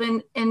yourself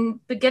and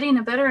getting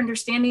a better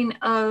understanding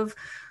of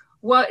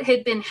what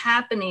had been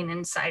happening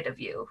inside of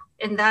you.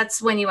 And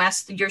that's when you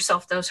asked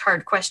yourself those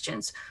hard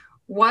questions.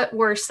 What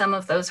were some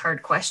of those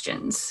hard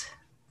questions?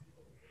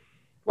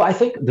 Well, I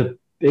think the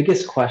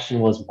biggest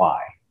question was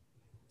why.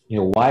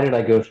 Why did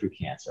I go through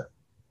cancer?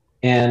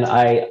 And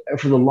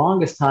for the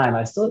longest time,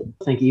 I still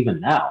think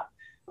even now,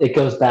 it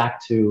goes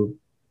back to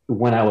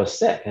when I was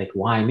sick. Like,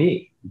 why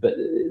me? But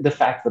the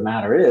fact of the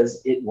matter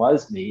is, it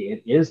was me.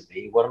 It is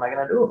me. What am I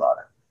going to do about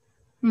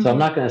it? Mm-hmm. So I'm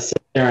not going to sit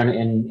there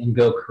and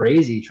go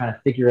crazy trying to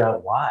figure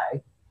out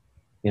why.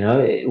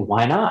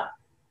 Why not?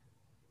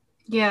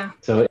 Yeah.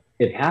 So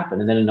it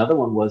happened. And then another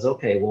one was,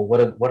 okay, well,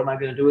 what am I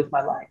going to do with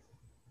my life?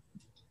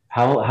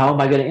 How am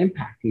I going to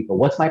impact people?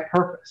 What's my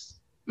purpose?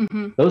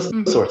 Mm-hmm. Those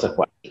sorts of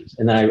questions.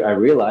 And then I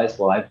realized,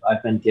 well,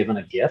 I've been given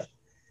a gift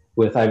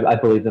with, I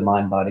believe, the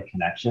mind-body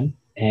connection.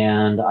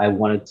 And I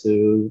wanted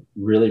to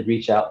really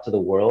reach out to the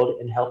world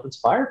and help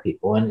inspire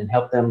people and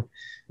help them,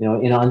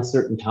 in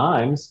uncertain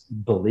times,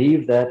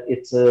 believe that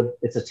it's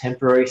a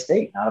temporary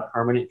state, not a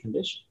permanent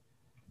condition.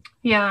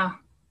 Yeah,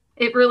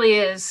 it really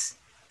is.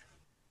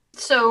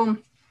 So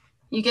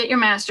you get your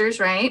master's,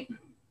 right?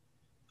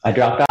 I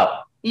dropped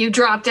out. You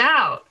dropped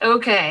out.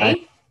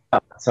 Okay.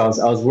 So I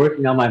was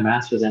working on my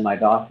master's and my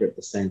doctorate at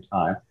the same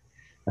time.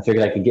 I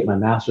figured I could get my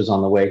master's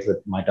on the way to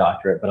my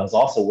doctorate, but I was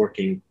also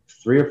working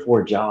 3 or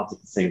 4 jobs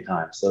at the same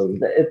time. So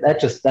that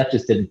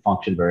just didn't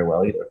function very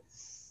well either.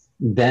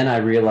 Then I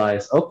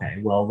realized, okay,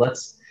 well,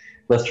 let's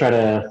try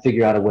to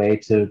figure out a way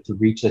to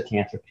reach the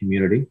cancer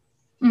community.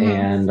 Mm-hmm.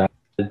 And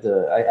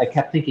I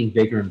kept thinking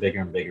bigger and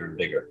bigger and bigger and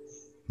bigger.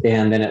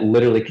 And then it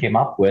literally came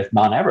up with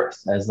Mount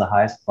Everest as the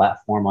highest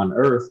platform on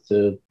earth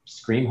to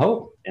scream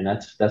hope. And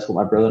that's what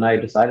my brother and I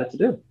decided to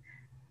do.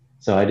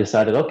 So I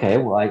decided, okay,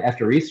 well,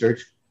 after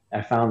research,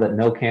 I found that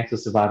no cancer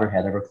survivor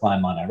had ever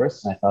climbed Mount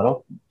Everest. And I thought,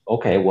 oh,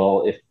 okay,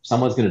 well, if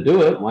someone's going to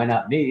do it, why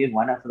not me? And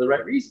why not for the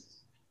right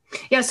reasons?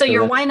 Yeah. So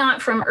your why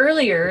not from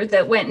earlier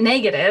that went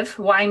negative,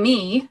 why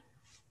me,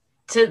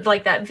 to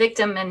like that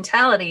victim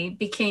mentality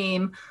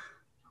became,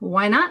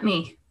 why not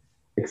me?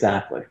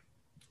 Exactly.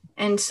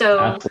 And so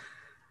Absolutely.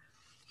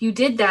 You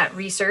did that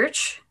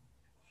research.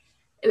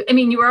 I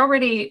mean, you were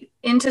already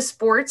into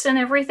sports and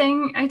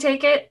everything, I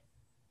take it.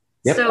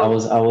 Yep, so,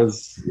 I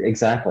was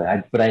exactly.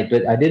 But I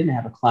didn't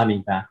have a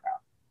climbing background,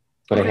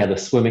 but okay. I had a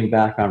swimming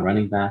background,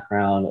 running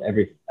background,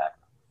 everything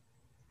background.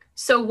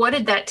 So what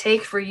did that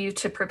take for you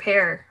to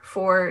prepare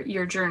for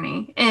your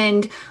journey?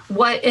 And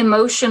what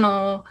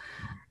emotional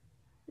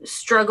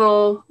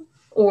struggle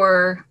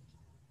or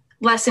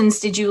lessons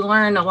did you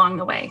learn along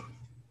the way?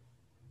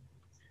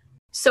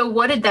 So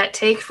what did that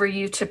take for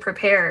you to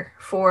prepare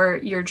for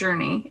your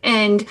journey?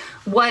 And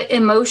what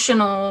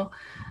emotional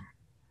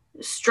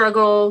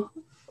struggle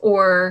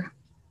or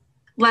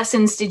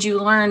lessons did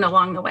you learn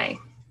along the way?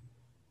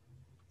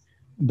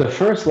 The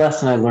first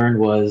lesson I learned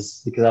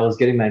was because I was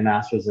getting my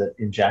master's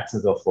in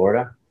Jacksonville,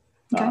 Florida.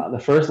 Okay. The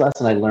first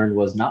lesson I learned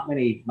was not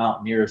many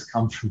mountaineers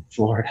come from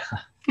Florida.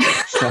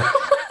 So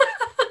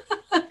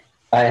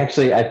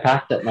I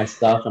packed up my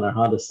stuff in our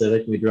Honda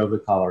Civic and we drove to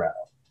Colorado.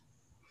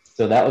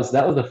 So that was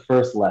the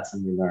first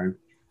lesson we learned.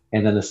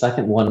 And then the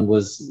second one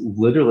was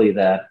literally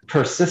that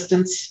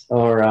persistence,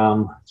 or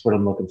that's what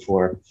I'm looking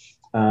for.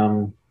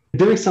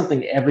 Doing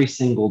something every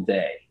single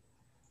day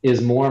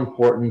is more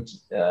important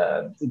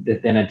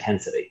than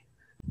intensity.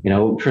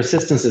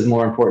 Persistence is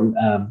more important.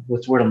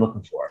 What's the word I'm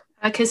looking for?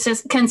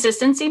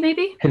 Consistency,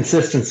 maybe?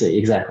 Consistency,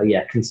 exactly.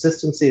 Yeah,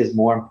 consistency is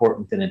more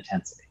important than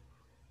intensity.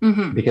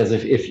 Mm-hmm. Because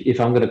if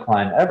I'm going to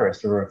climb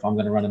Everest, or if I'm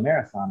going to run a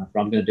marathon, or if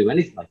I'm going to do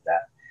anything like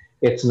that,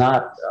 it's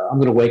not, I'm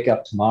going to wake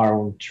up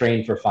tomorrow and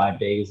train for 5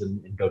 days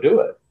and go do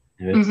it.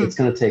 It's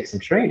going to take some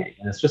training.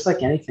 And it's just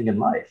like anything in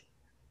life.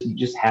 You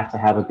just have to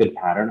have a good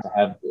pattern,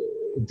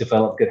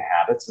 develop good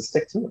habits and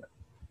stick to it.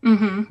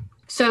 Mm-hmm.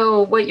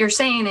 So what you're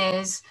saying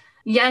is,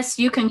 yes,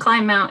 you can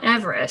climb Mount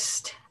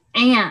Everest.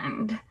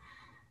 And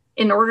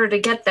in order to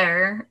get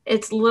there,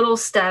 it's little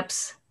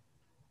steps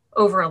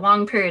over a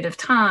long period of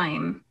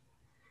time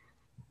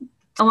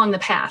along the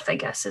path, I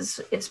guess,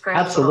 is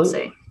perhaps Absolutely. What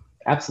I'll say.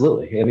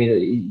 Absolutely. I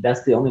mean,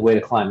 that's the only way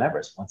to climb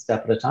Everest, one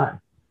step at a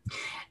time.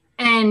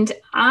 And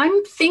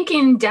I'm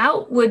thinking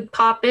doubt would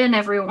pop in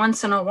every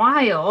once in a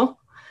while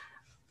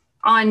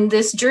on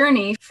this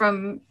journey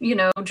from,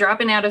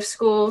 dropping out of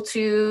school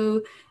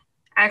to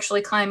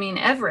actually climbing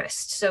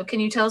Everest. So can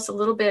you tell us a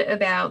little bit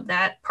about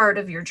that part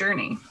of your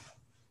journey?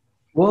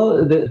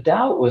 Well, the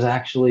doubt was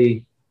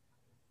actually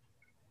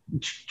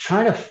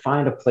trying to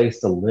find a place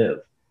to live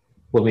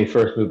when we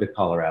first moved to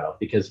Colorado,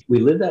 because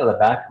we lived out of the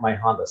back of my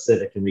Honda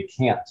Civic and we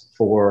camped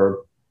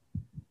for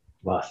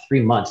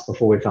 3 months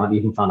before we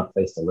even found a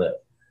place to live.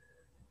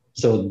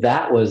 So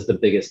that was the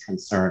biggest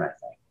concern, I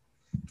think.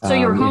 So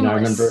you were homeless, I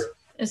remember,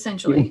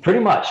 essentially. Pretty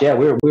much, yeah.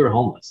 We were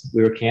homeless.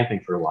 We were camping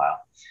for a while.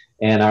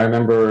 And I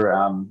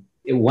remember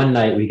one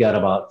night we got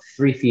about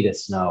 3 feet of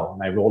snow,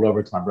 and I rolled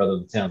over to my brother in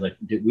the tent. I was like,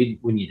 dude, we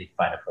need to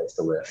find a place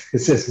to live.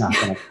 This is not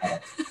going to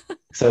cut it.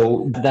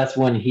 So that's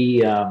when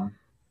he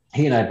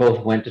and I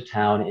both went to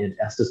town in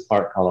Estes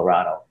Park,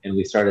 Colorado, and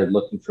we started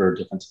looking for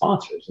different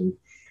sponsors. And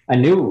I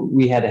knew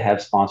we had to have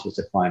sponsors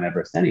to climb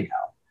Everest anyhow,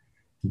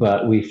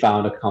 but we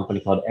found a company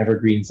called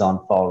Evergreens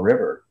on Fall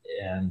River,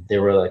 and they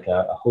were like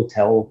a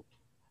hotel.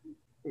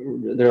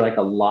 They're like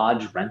a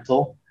lodge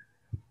rental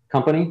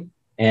company,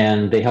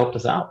 and they helped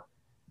us out.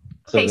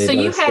 So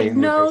you had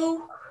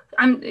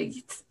I'm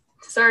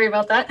sorry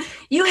about that.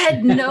 You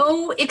had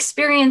no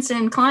experience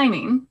in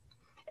climbing.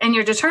 And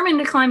you're determined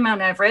to climb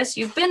Mount Everest.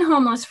 You've been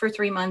homeless for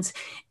 3 months,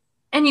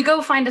 and you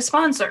go find a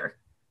sponsor,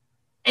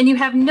 and you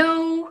have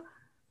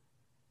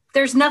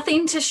there's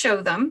nothing to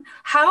show them.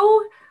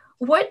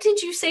 What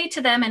did you say to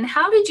them, and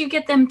how did you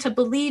get them to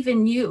believe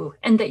in you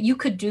and that you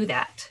could do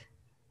that?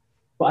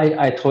 Well,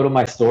 I told them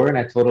my story, and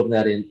I told them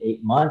that in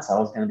 8 months I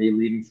was going to be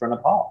leaving for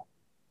Nepal.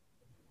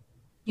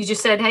 You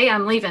just said, hey,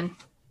 I'm leaving,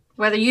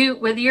 whether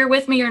you're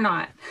with me or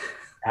not.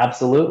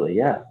 Absolutely,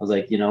 yeah. I was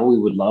like, we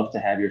would love to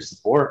have your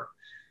support.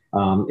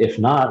 If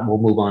not, we'll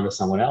move on to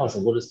someone else,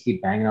 and we'll just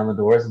keep banging on the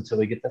doors until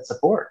we get that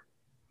support.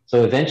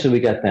 So eventually we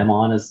got them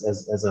on as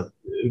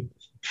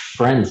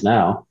friends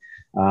now.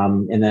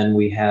 And then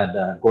we had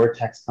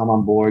Gore-Tex come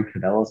on board,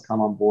 Cabela's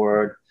come on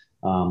board,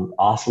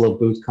 Oslo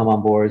Boots come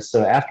on board.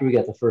 So after we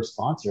got the first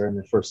sponsor and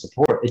the first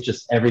support, it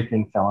just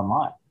everything fell in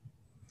line.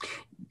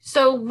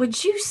 So,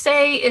 would you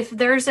say if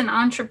there's an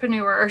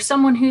entrepreneur or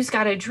someone who's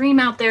got a dream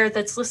out there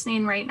that's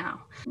listening right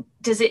now,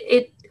 does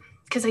it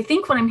because I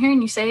think what I'm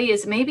hearing you say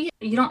is maybe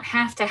you don't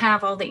have to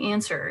have all the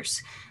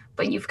answers,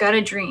 but you've got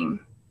a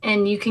dream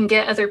and you can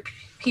get other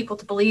people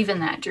to believe in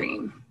that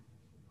dream.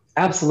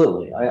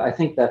 Absolutely. I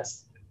think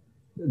that's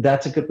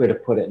a good way to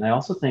put it. And I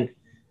also think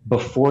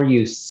before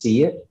you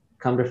see it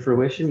come to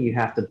fruition, you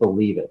have to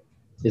believe it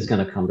is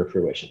going to come to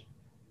fruition.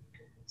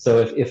 So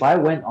if I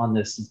went on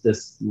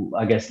this,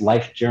 I guess,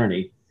 life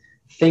journey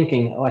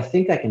thinking, oh, I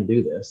think I can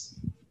do this,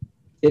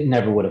 it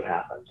never would have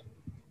happened.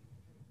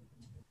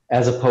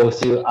 As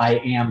opposed to,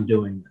 I am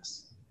doing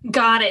this.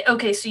 Got it.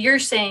 Okay. So you're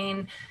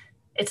saying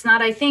it's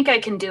not, I think I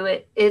can do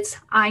it. It's,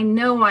 I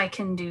know I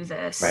can do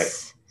this.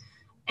 Right.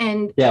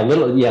 And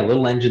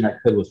little engine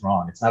that could was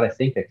wrong. It's not, I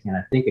think I can.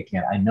 I think I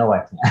can. I know I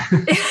can.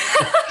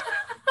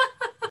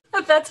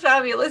 That's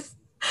fabulous.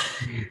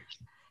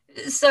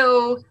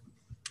 So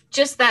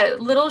just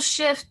that little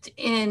shift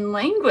in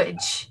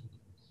language,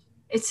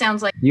 it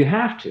sounds like you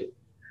have to.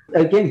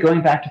 Again,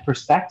 going back to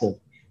perspective,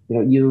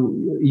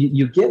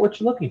 you get what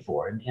you're looking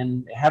for,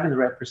 and having the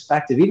right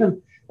perspective.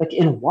 Even like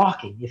in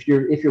walking, if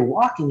you're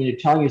walking and you're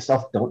telling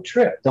yourself, don't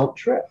trip,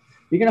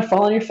 you're going to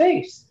fall on your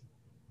face.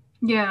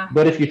 Yeah.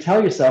 But if you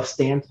tell yourself,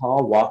 stand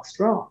tall, walk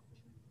strong,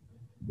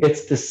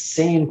 it's the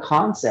same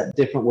concept,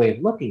 different way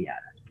of looking at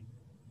it.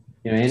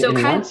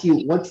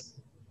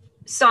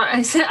 Sorry,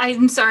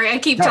 I'm sorry. I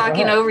keep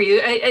talking over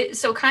you.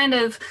 So kind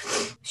of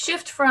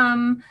shift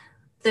from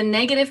the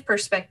negative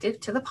perspective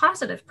to the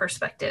positive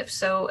perspective.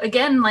 So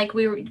again, like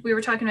we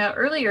were talking about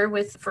earlier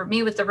for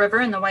me with the river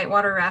and the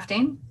whitewater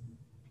rafting,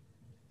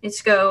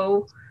 it's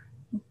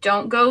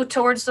don't go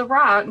towards the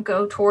rock,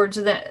 go towards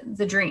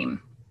the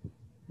dream.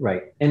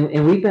 Right.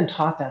 And we've been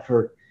taught that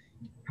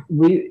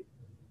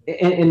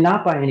and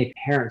not by any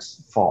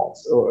parents'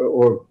 faults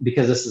or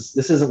because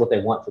this isn't what they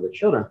want for the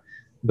children,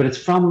 but it's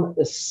from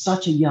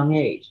such a young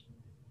age.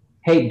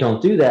 Hey,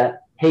 don't do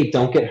that. Hey,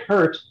 don't get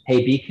hurt.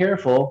 Hey, be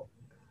careful.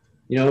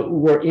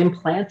 We're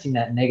implanting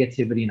that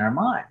negativity in our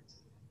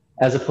minds,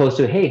 as opposed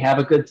to, hey, have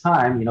a good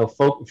time,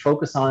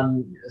 focus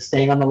on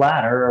staying on the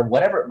ladder or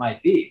whatever it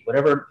might be,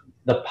 whatever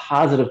the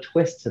positive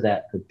twist to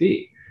that could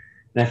be.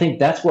 And I think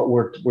that's what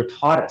we're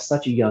taught at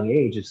such a young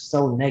age is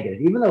so negative,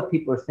 even though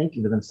people are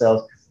thinking to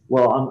themselves,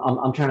 well,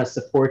 I'm trying to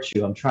support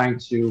you. I'm trying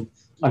to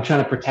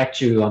protect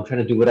you. I'm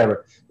trying to do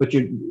whatever. But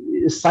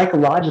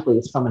psychologically,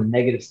 it's from a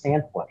negative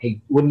standpoint.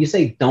 Hey, when you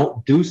say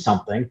don't do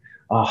something,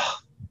 a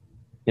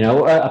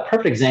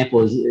perfect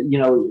example is,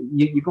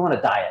 you go on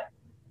a diet.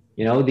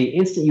 The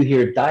instant you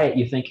hear diet,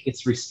 you think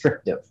it's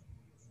restrictive,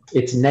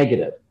 it's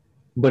negative.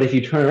 But if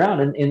you turn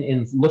around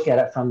and look at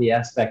it from the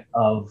aspect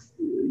of,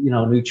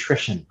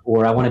 nutrition,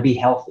 or I want to be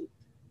healthy,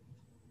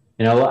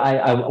 why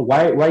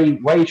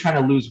are you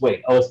trying to lose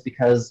weight? Oh, it's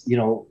because,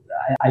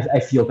 I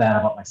feel bad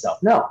about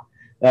myself. No.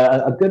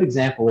 A good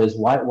example is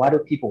why do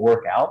people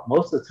work out?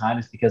 Most of the time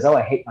it's because,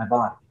 I hate my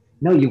body.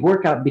 No, you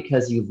work out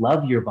because you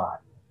love your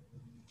body.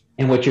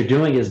 And what you're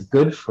doing is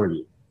good for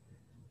you.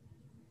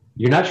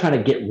 You're not trying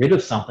to get rid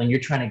of something. You're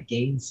trying to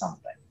gain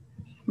something.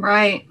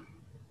 Right.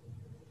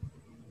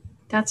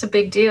 That's a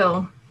big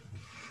deal.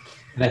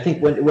 And I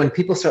think when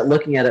people start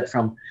looking at it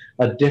from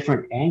a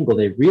different angle,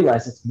 they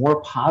realize it's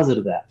more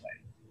positive that way.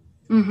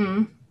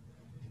 Mm-hmm.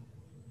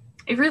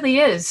 It really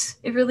is.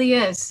 It really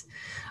is.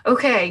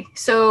 Okay.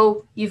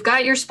 So you've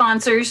got your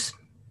sponsors.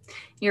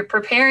 You're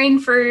preparing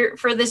for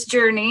this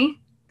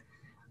journey.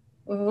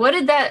 What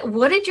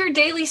did your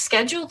daily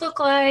schedule look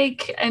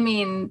like? I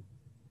mean,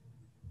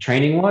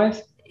 training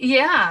wise?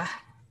 Yeah.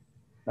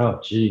 Oh,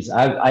 geez.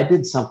 I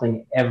did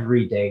something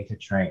every day to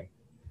train.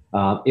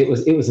 It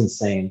was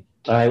insane.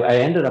 I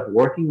ended up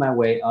working my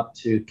way up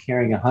to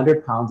carrying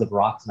 100 pounds of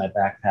rocks in my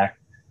backpack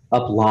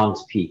up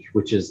Longs Peak,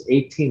 which is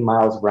 18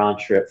 miles round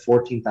trip,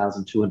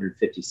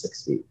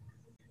 14,256 feet.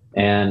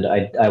 And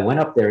I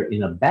went up there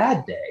in a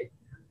bad day,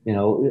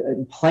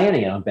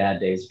 planning it on bad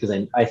days,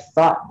 because I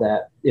thought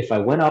that if I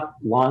went up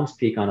Longs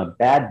Peak on a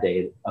bad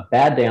day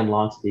on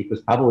Longs Peak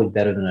was probably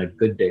better than a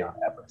good day on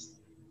Everest.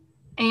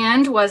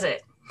 And was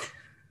it?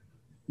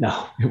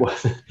 No, it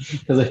wasn't.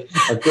 Because a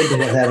good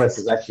day on Everest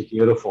is actually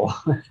beautiful.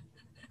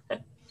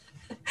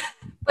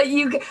 But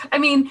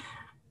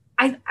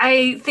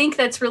I think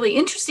that's really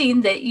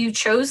interesting that you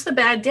chose the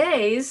bad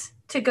days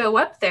to go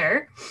up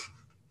there,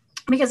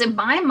 because in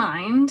my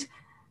mind,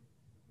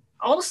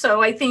 also,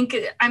 we're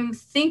thinking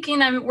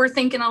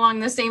along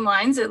the same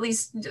lines. At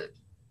least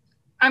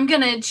I'm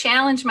going to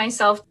challenge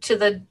myself to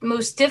the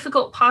most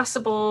difficult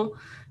possible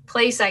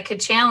place I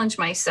could challenge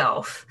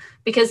myself,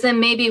 because then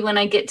maybe when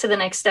I get to the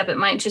next step, it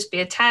might just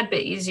be a tad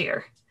bit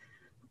easier.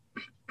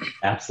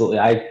 Absolutely.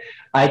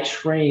 I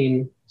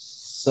train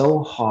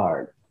so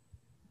hard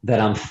that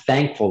I'm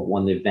thankful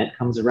when the event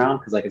comes around,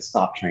 because I can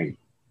stop training.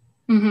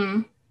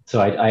 Mm-hmm.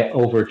 So I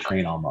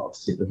overtrain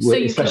almost,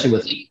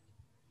 especially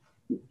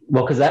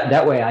because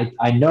that way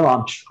I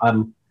know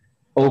I'm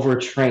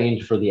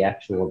overtrained for the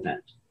actual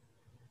event,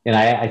 and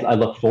I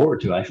look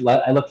forward to it.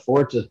 I look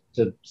forward to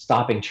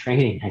stopping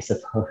training, I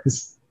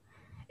suppose.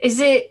 Is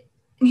it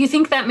You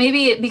think that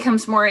maybe it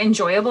becomes more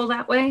enjoyable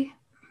that way?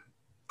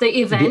 The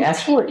event?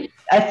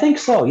 I think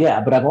so, yeah.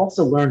 But I've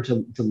also learned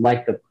to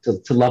like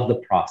to love the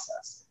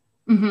process.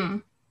 Mm-hmm.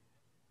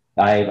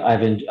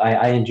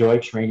 I enjoy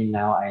training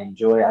now. I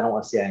don't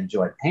want to say I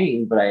enjoy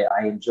pain, but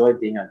I enjoy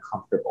being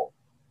uncomfortable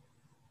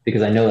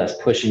because I know that's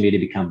pushing me to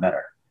become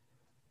better.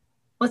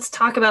 Let's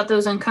talk about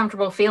those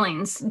uncomfortable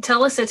feelings.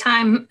 Tell us a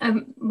time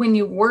when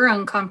you were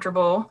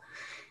uncomfortable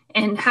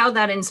and how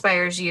that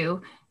inspires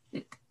you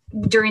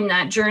during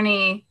that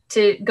journey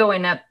to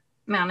going up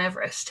Mount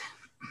Everest.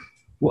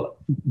 Well,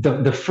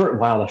 the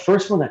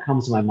first one that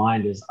comes to my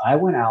mind is I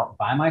went out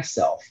by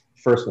myself,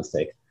 first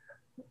mistake,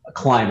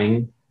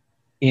 climbing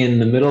in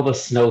the middle of a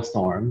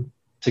snowstorm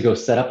to go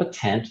set up a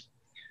tent,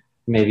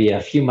 maybe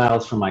a few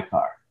miles from my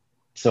car.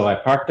 So I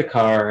parked the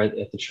car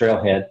at the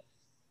trailhead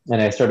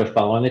and I started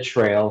following the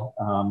trail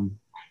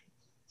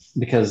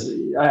because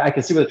I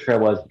could see where the trail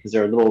was because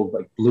there are little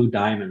like blue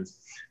diamonds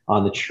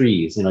on the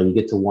trees. You know, you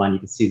get to one, you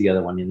can see the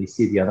other one, and you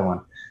see the other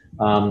one.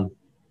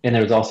 And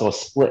there was also a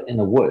split in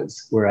the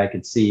woods where I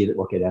could see that,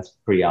 okay, that's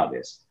pretty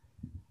obvious.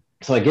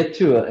 So I get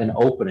to an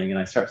opening and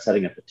I start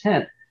setting up the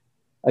tent.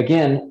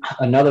 Again,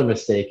 another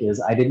mistake is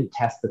I didn't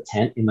test the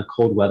tent in the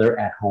cold weather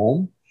at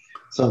home.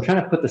 So I'm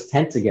trying to put this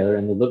tent together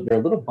and there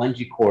are little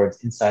bungee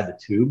cords inside the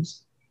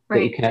tubes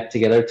that you connect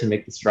together to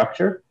make the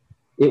structure.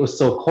 It was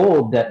so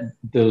cold that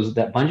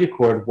that bungee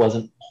cord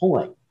wasn't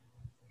pulling.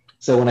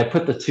 So when I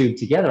put the tube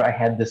together, I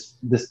had this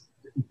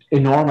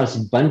enormous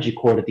bungee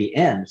cord at the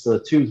end. So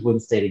the tubes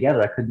wouldn't stay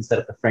together. I couldn't set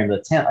up the frame of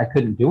the tent. I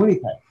couldn't do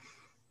anything.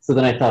 So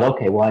then I thought,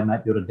 okay, well, I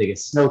might be able to dig a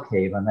snow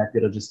cave. I might be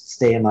able to just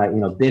stay in my,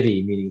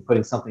 bivvy, meaning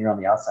putting something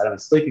around the outside of a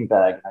sleeping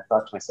bag. And I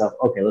thought to myself,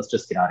 okay, let's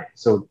just get out of here.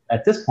 So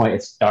at this point,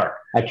 it's dark.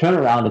 I turn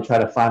around and try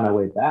to find my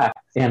way back.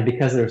 And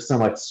because there was so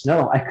much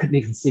snow, I couldn't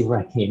even see where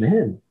I came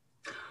in.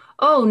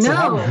 Oh,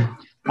 no.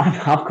 So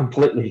I'm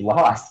completely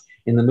lost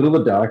in the middle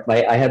of the dark.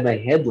 I had my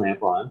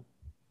headlamp on,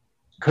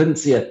 couldn't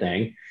see a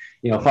thing,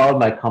 followed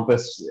my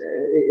compass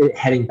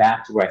heading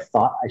back to where I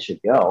thought I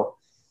should go.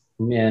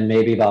 And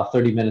maybe about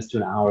 30 minutes to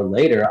an hour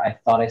later, I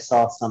thought I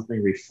saw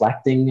something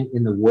reflecting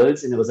in the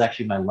woods, and it was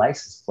actually my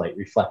license plate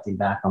reflecting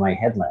back on my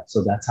headlamp.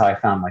 So that's how I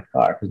found my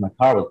car, because my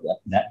car was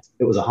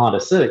it was a Honda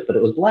Civic, but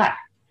it was black.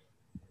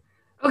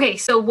 Okay,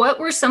 so what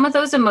were some of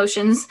those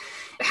emotions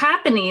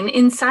happening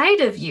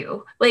inside of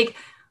you? Like,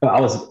 I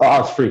was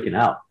freaking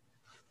out.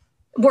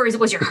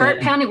 Was your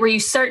heart pounding? Were you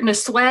starting to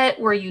sweat?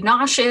 Were you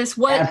nauseous?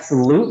 What?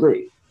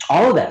 Absolutely.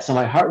 All of that. So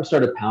my heart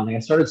started pounding. I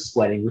started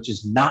sweating, which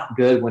is not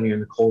good when you're in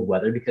the cold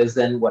weather, because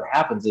then what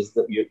happens is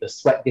that the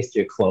sweat gets to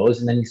your clothes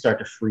and then you start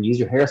to freeze.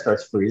 Your hair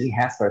starts freezing,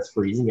 hat starts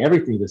freezing,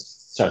 everything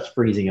just starts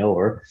freezing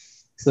over.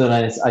 So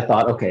then I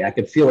thought, okay, I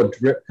could feel a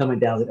drip coming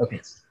down. Like,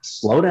 okay,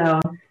 slow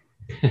down,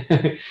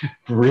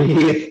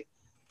 breathe.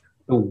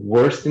 The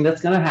worst thing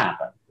that's going to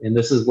happen, and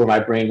this is where my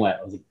brain went,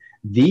 I was like,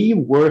 the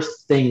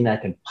worst thing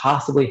that could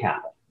possibly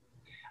happen.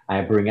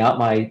 I bring out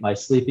my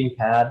sleeping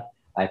pad.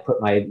 I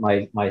put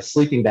my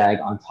sleeping bag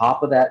on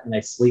top of that, and I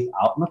sleep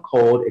out in the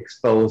cold,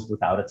 exposed,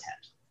 without a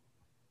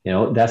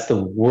tent. That's the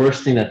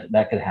worst thing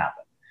that could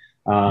happen.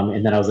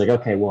 And then I was like,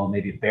 okay, well,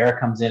 maybe a bear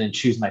comes in and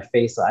chews my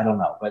face. I don't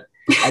know, but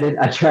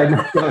I tried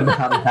not going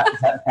down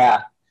that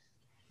path.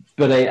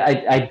 But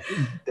I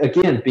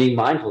again, being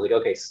mindful, like,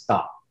 okay,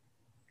 stop.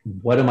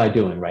 What am I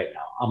doing right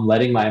now? I'm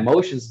letting my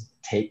emotions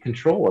take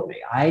control of me.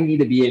 I need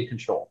to be in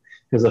control,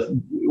 because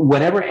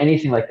whenever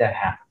anything like that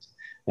happens,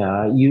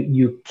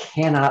 you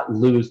cannot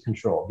lose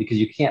control, because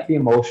you can't be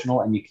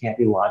emotional and you can't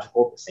be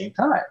logical at the same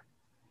time.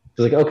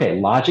 So like,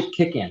 okay, logic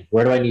kick in.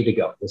 Where do I need to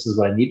go? This is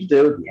what I need to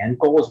do. The end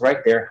goal is right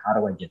there. How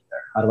do I get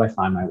there? How do I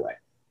find my way?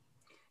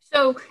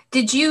 So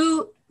did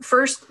you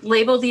first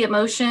label the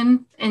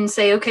emotion and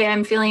say, okay,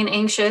 I'm feeling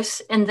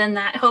anxious, and then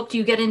that helped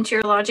you get into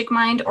your logic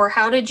mind? Or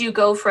how did you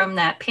go from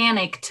that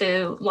panic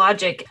to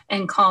logic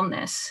and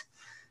calmness?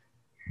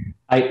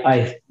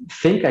 I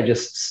think I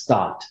just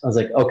stopped. I was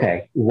like,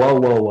 okay, whoa.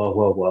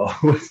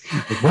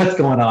 What's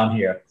going on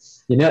here?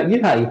 You know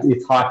how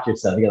you talk to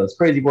yourself. You got those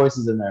crazy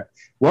voices in there.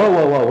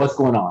 Whoa, what's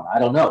going on? I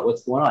don't know.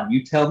 What's going on?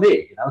 You tell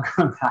me,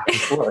 going back and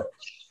forth.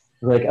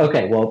 Like,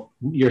 okay, well,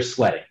 you're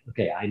sweating.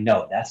 Okay, I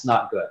know that's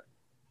not good.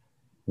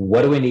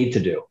 What do we need to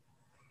do?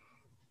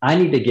 I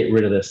need to get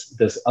rid of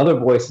this other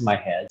voice in my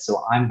head,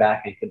 so I'm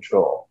back in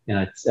control. And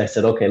I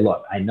said, okay,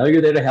 look, I know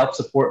you're there to help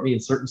support me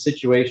in certain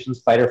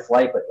situations, fight or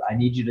flight, but I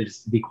need you to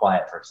just be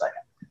quiet for a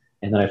second.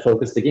 And then I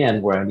focused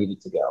again where I needed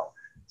to go.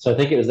 So I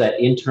think it was that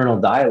internal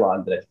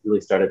dialogue that I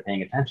really started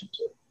paying attention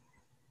to.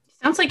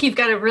 Sounds like you've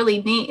got a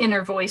really neat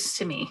inner voice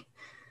to me.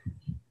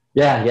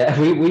 Yeah.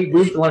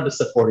 We've learned to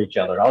support each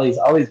other. All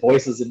these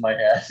voices in my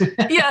head.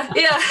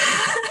 Yeah.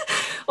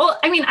 Well,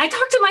 I mean, I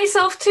talk to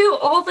myself too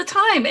all the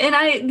time. And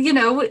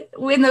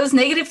when those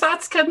negative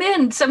thoughts come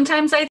in,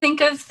 sometimes I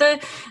think of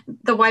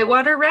the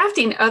whitewater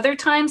rafting. Other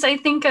times I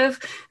think of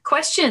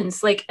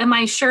questions like, am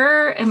I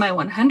sure? Am I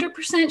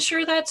 100%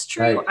 sure that's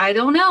true? Right. I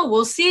don't know.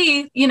 We'll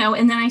see,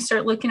 and then I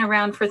start looking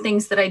around for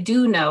things that I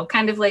do know,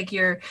 kind of like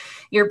your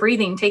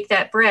breathing, take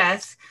that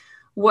breath.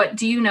 what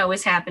do you know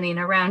is happening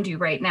around you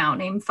right now?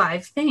 Name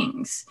 5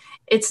 things.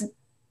 It's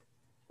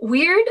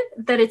weird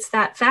that it's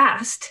that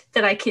fast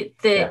that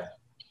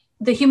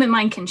the human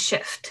mind can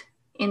shift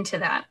into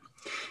that.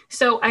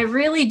 So I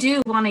really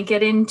do want to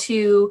get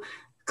into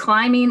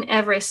climbing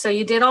Everest. So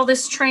you did all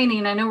this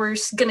training. I know we're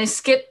going to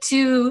skip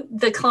to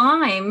the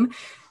climb.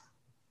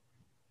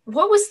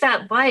 What was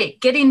that like,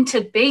 getting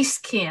to base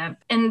camp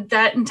and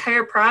that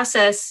entire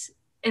process?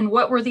 And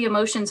what were the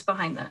emotions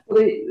behind that?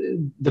 Well,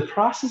 the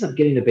process of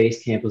getting to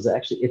base camp was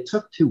it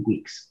took 2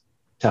 weeks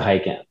to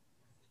hike in.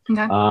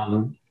 Okay.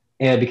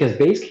 And because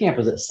base camp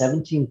was at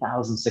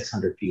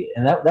 17,600 feet.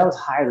 And that was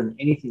higher than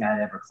anything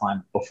I'd ever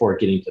climbed before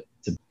getting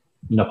to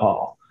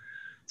Nepal.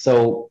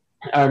 So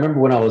I remember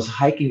when I was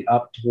hiking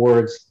up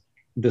towards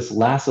this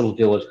last little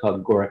village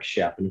called Gorak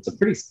Shep, and it's a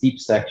pretty steep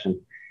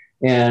section.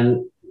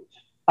 And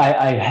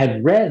I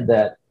had read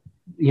that,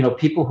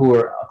 people who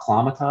are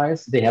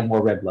acclimatized, they have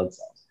more red blood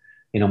cells,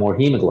 more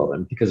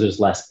hemoglobin because there's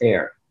less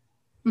air.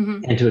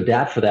 Mm-hmm. And to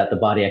adapt for that, the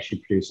body actually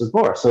produces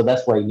more. So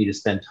that's why you need to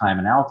spend time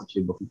in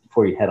altitude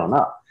before you head on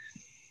up.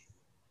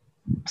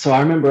 So I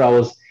remember I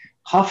was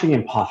huffing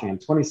and puffing. I'm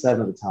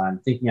 27 at the time,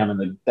 thinking I'm in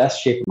the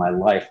best shape of my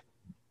life.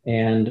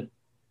 And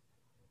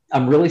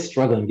I'm really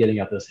struggling getting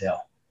up this hill.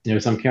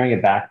 So I'm carrying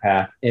a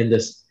backpack, and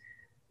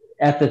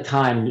at the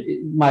time,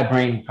 my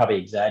brain probably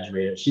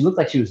exaggerated. She looked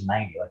like she was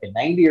 90, like a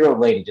 90-year-old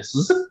lady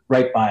just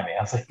right by me.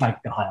 I was like, my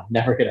God, I'm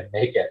never going to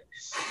make it.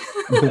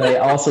 But I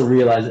also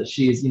realized that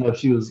she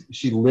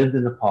lived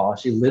in Nepal.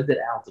 She lived at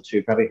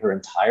altitude probably her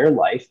entire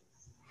life.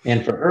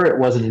 And for her, it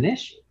wasn't an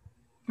issue.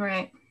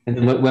 Right. And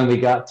then when we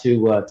got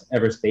to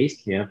Everest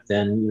Base Camp,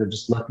 then,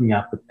 just looking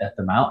up at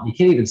the mountain, you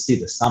can't even see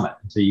the summit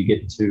until you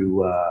get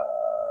to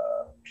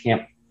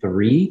Camp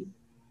 3.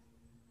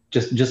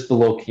 Just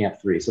below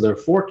Camp 3. So there are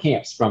 4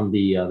 camps from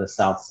the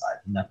south side,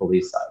 the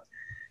Nepalese side.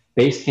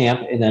 Base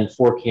camp, and then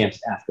 4 camps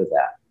after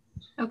that.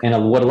 Okay.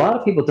 And what a lot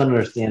of people don't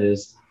understand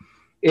is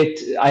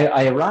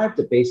I arrived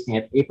at base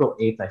camp April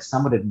 8th. I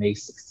summited May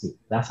 16th.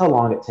 That's how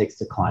long it takes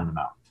to climb the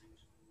mountain.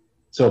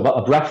 So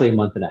about roughly a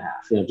month and a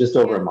half, just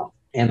over a month.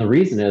 And the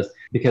reason is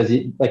because,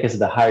 like I said,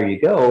 the higher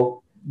you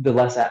go, the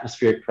less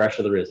atmospheric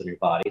pressure there is in your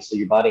body. So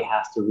your body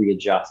has to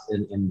readjust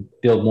and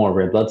build more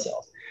red blood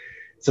cells.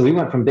 So we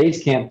went from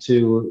base camp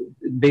to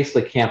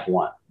basically Camp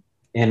 1.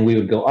 And we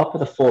would go up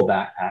with a full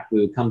backpack. We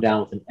would come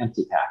down with an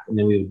empty pack. And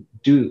then we would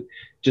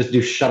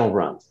do shuttle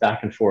runs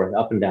back and forth,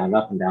 up and down,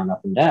 up and down,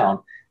 up and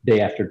down,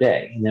 day after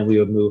day. And then we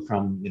would move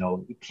from,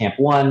 Camp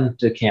 1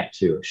 to Camp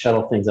 2,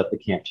 shuttle things up to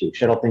Camp 2,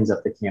 shuttle things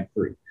up to Camp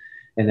 3.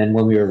 And then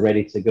when we were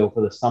ready to go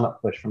for the summit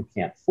push from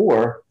Camp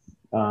 4,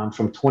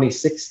 from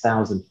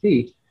 26,000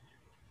 feet,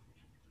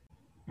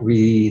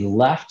 we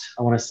left,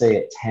 I want to say,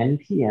 at 10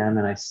 p.m.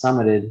 and I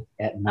summited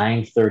at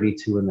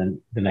 9:32 and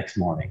then the next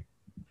morning.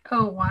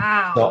 Oh,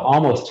 wow. So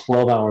almost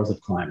 12 hours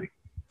of climbing.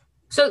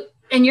 So,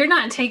 and you're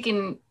not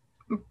taking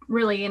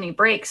really any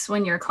breaks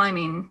when you're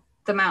climbing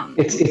the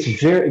mountain.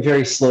 It's very,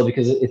 very slow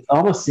because it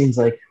almost seems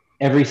like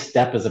every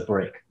step is a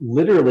break.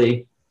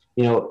 Literally,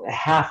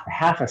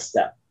 half a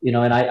step,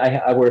 and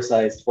I wear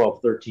size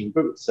 12, 13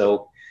 boots.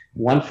 So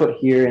 1 foot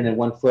here and then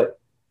 1 foot,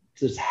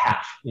 just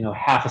half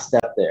a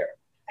step there,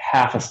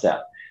 half a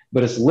step.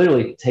 But it's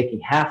literally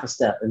taking half a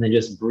step and then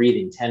just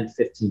breathing 10,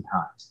 15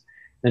 times.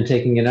 Then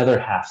taking another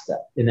half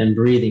step and then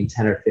breathing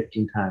 10 or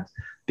 15 times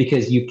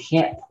because you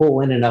can't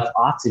pull in enough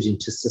oxygen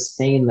to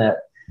sustain that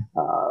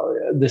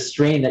the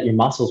strain that your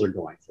muscles are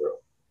going through.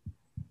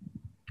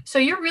 So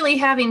you're really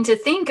having to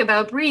think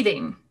about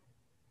breathing.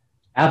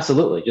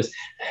 Absolutely. Just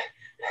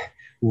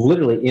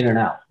literally in and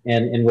out.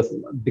 And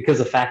because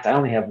of the fact I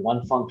only have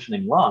one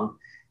functioning lung,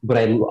 but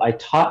I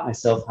taught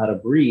myself how to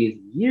breathe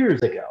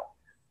years ago.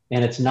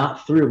 And it's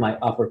not through my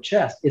upper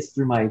chest, it's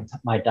through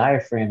my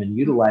diaphragm and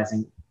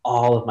utilizing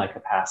all of my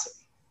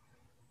capacity.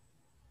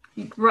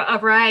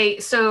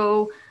 Right.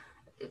 So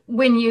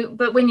when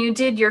you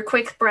did your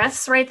quick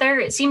breaths right there,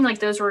 it seemed like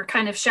those were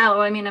kind of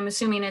shallow. I mean, I'm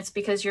assuming it's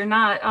because you're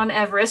not on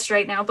Everest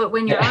right now, but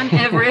when you're on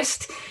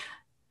Everest,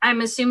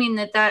 I'm assuming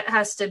that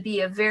has to be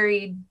a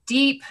very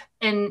deep,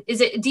 and is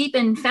it deep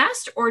and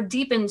fast or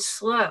deep and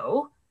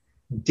slow?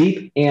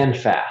 Deep and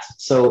fast.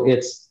 So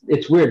it's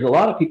weird. A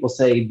lot of people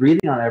say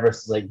breathing on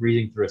Everest is like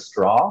breathing through a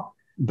straw,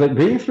 but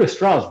breathing through a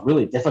straw is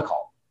really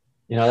difficult.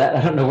 That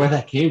I don't know where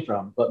that came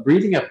from, but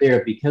breathing up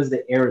there, because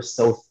the air is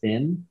so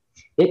thin,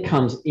 it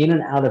comes in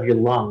and out of your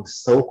lungs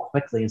so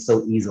quickly and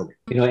so easily.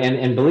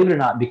 And believe it or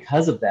not,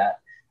 because of that,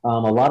 a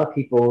lot of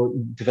people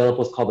develop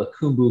what's called a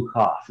Khumbu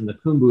cough, and the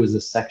Khumbu is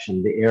this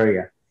section, the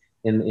area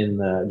in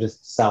the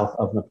just south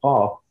of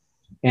Nepal.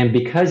 And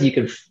because you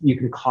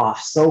can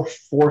cough so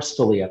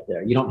forcefully up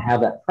there, you don't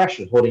have that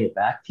pressure holding it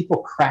back. People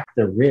crack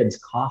their ribs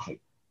coughing.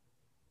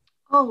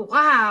 Oh,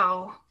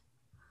 wow.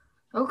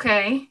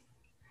 Okay.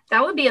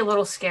 That would be a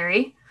little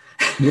scary.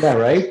 Yeah,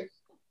 right?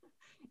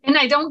 And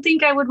I don't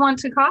think I would want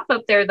to cough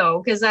up there,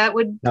 though, because I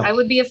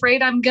would be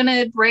afraid I'm going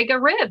to break a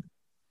rib.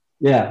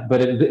 Yeah,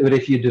 but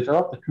if you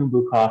develop the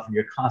Khumbu cough and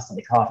you're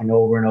constantly coughing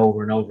over and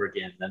over and over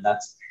again,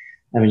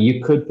 then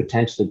you could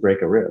potentially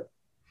break a rib.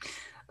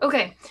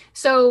 Okay.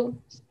 So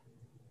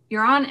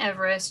you're on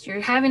Everest.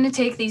 You're having to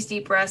take these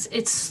deep breaths.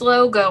 It's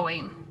slow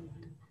going,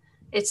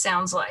 it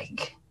sounds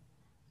like.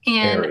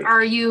 And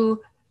Very.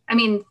 I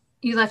mean,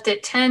 you left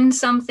at 10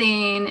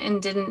 something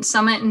and didn't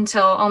summit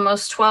until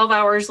almost 12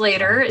 hours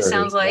later, it 9:30.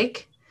 sounds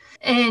like.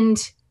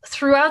 And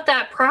throughout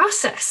that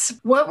process,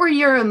 what were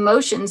your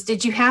emotions?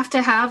 Did you have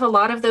to have a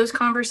lot of those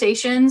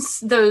conversations,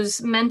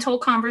 those mental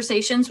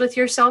conversations with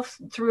yourself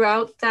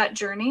throughout that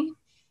journey?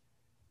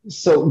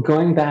 So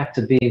going back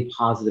to being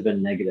positive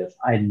and negative,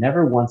 I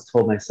never once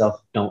told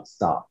myself, don't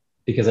stop,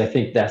 because I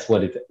think that's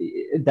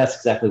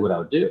exactly what I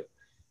would do.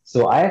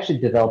 So I actually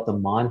developed a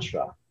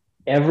mantra.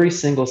 Every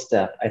single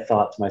step, I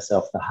thought to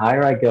myself, the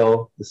higher I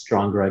go, the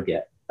stronger I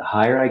get. The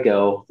higher I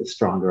go, the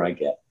stronger I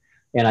get.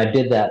 And I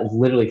did that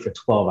literally for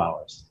 12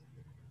 hours.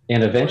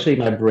 And eventually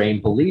my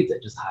brain believed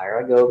it. Just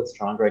higher I go, the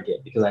stronger I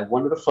get, because I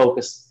wanted to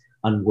focus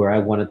on where I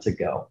wanted to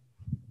go.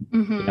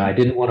 Mm-hmm. I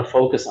didn't want to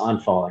focus on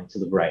falling to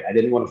the right. I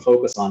didn't want to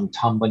focus on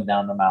tumbling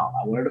down the mountain.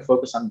 I wanted to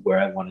focus on where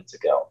I wanted to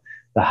go.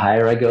 The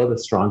higher I go, the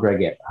stronger I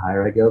get. The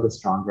higher I go, the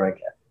stronger I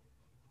get.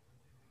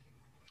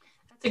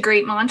 That's a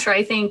great mantra,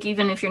 I think,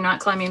 even if you're not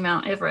climbing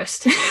Mount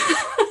Everest.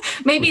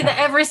 Maybe Yeah. the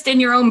Everest in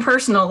your own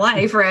personal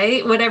life,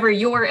 right? Whatever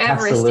your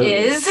Everest Absolutely.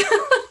 is.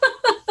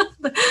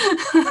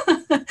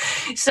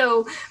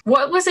 So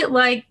what was it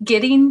like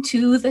getting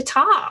to the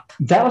top?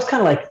 That was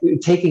kind of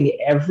like taking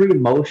every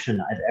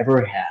emotion I've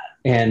ever had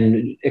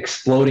and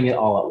exploding it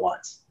all at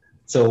once.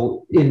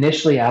 So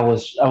initially I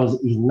was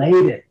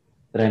elated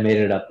that I made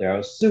it up there. I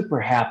was super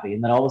happy.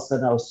 And then all of a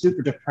sudden I was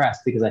super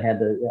depressed because I had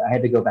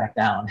to go back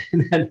down.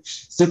 And then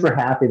super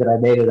happy that I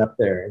made it up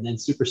there. And then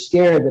super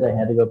scared that I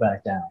had to go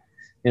back down.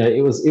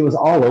 It was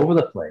all over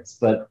the place.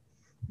 But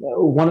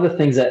one of the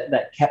things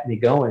that kept me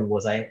going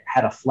was I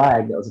had a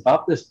flag that was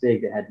about this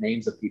big that had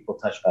names of people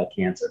touched by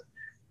cancer.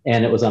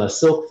 And it was on a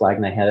silk flag,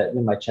 and I had it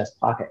in my chest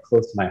pocket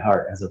close to my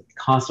heart as a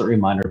constant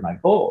reminder of my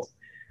goals.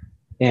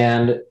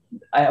 And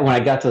when I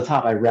got to the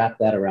top, I wrapped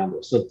that around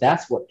it. So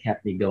that's what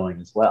kept me going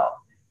as well.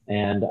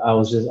 And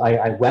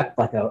I wept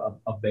like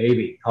a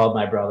baby, called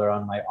my brother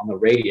on the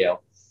radio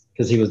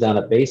because he was down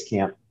at base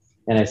camp.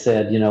 And I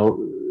said,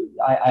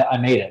 I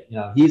made it.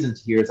 He's in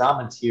tears. I'm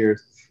in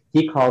tears.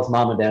 He calls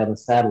mom and dad on the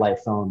satellite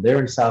phone. They're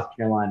in South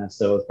Carolina.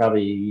 So it's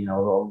probably,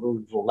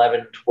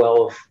 11,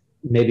 12,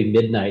 maybe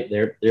midnight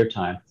their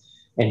time.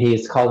 And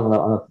he's calling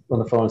on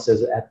the phone and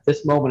says, at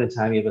this moment in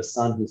time, you have a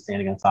son who's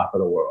standing on top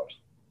of the world.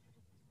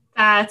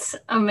 That's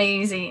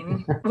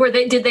amazing.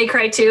 Did they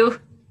cry too?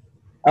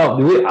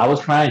 Oh, I was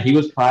crying. He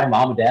was crying.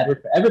 Mom and dad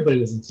everybody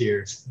was in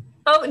tears.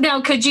 Oh,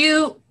 now because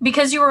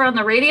you were on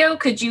the radio,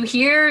 could you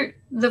hear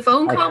the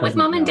phone call with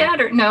mom and dad,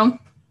 or no?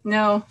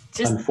 No,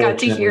 just got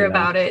to hear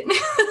about it.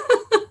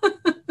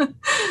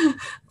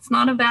 It's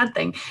not a bad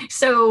thing.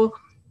 So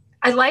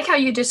I like how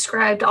you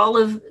described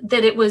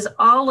it was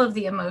all of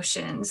the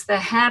emotions, the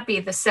happy,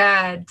 the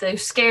sad, the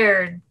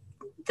scared,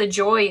 the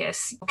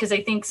joyous, because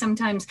I think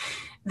sometimes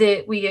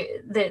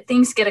that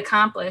things get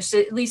accomplished,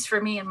 at least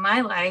for me in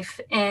my life,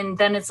 and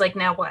then it's like,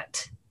 now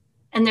what?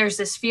 And there's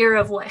this fear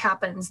of what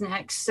happens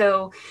next.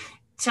 So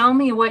tell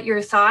me what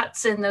your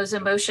thoughts and those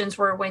emotions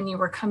were when you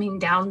were coming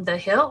down the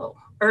hill,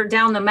 or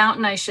down the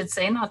mountain, I should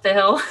say, not the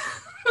hill.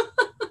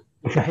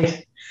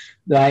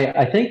 Right.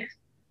 I think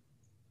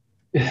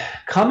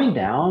coming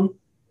down,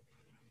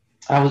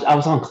 I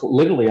was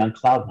literally on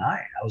cloud nine.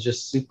 I was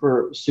just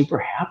super, super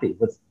happy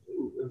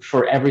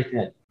for everything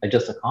that I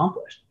just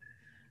accomplished.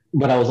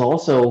 But I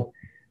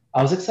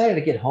was excited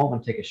to get home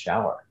and take a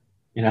shower,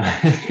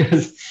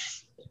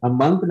 because a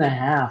month and a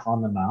half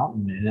on the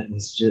mountain and it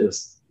was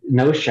just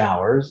no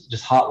showers,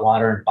 just hot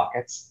water and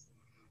buckets.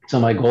 So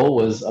my goal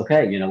was,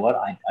 okay, you know what?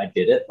 I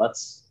did it.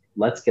 Let's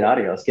get out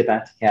of here. Let's get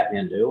back to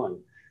Kathmandu and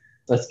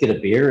let's get a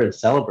beer and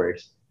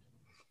celebrate.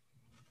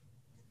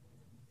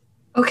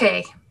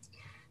 Okay.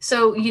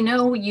 So,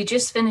 you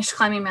just finished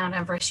climbing Mount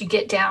Everest. You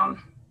get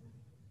down.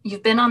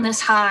 You've been on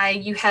this high.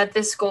 You had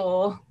this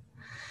goal.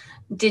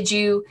 Did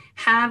you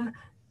have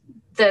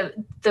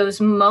those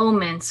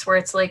moments where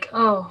it's like,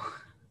 oh,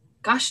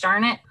 gosh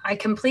darn it, I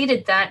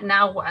completed that.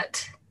 Now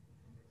what?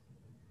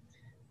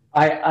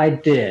 I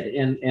did.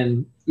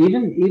 And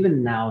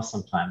even now,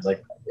 sometimes,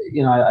 like,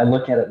 I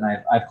look at it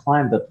and I've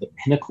climbed the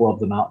pinnacle of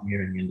the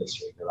mountaineering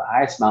industry, the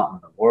highest mountain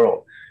in the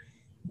world.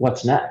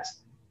 What's next?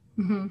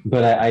 Mm-hmm.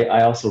 But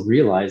I also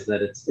realize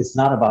that it's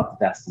not about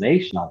the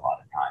destination a lot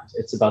of times.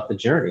 It's about the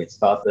journey. It's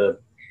about the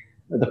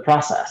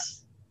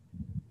process.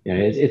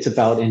 It's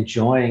about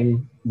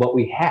enjoying what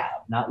we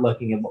have, not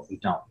looking at what we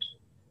don't.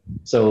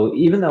 So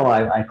even though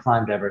I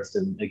climbed Everest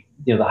and the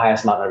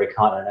highest mountain on every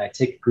continent, and I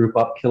take a group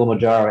up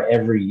Kilimanjaro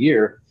every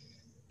year,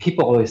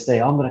 people always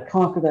say, I'm going to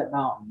conquer that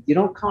mountain. You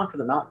don't conquer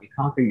the mountain, you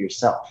conquer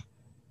yourself.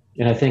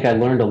 And I think I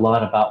learned a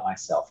lot about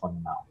myself on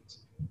the mountains.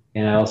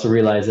 And I also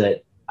realized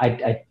that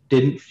I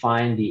didn't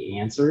find the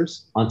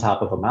answers on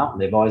top of a mountain.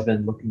 They've always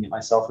been looking at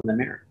myself in the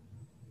mirror.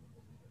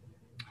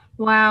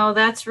 Wow,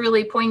 that's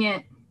really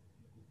poignant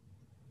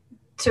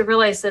to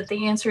realize that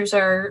the answers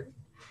are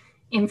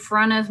in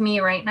front of me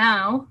right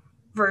now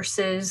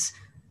versus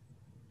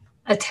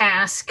a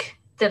task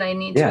that I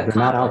need to accomplish.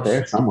 They're not out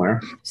there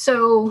somewhere.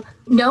 So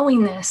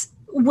knowing this,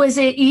 was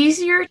it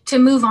easier to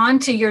move on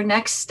to your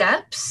next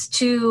steps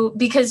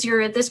because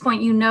you're at this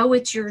point,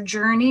 it's your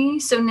journey.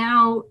 So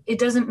now it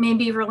doesn't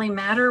maybe really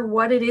matter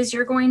what it is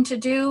you're going to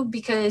do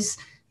because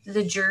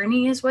the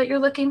journey is what you're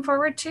looking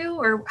forward to,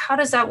 or how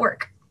does that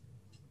work?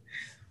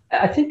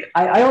 I think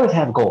I always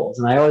have goals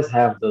and I always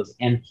have those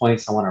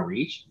endpoints I want to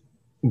reach,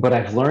 but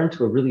I've learned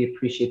to really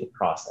appreciate the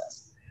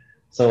process.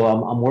 So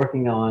I'm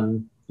working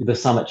on the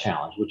Summit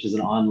Challenge, which is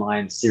an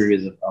online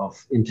series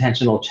of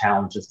intentional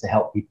challenges to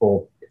help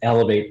people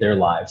elevate their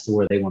lives to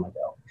where they want to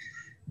go.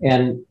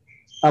 And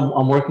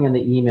I'm working on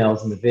the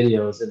emails and the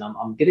videos, and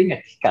I'm getting a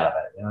kick out of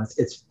it.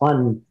 It's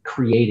fun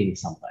creating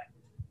something,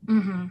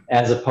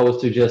 as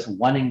opposed to just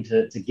wanting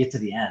to get to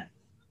the end.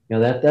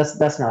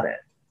 That's not it.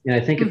 And I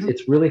think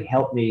it's really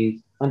helped me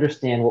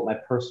understand what my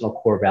personal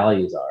core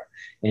values are,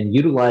 and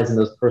utilizing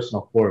those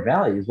personal core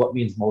values, what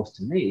means most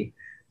to me,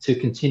 to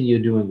continue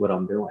doing what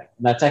I'm doing.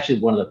 And that's actually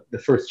one of the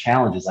first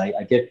challenges. I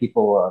give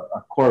people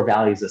a core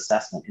values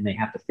assessment, and they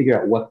have to figure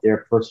out what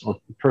their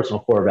personal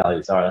core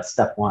values are. That's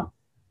step one.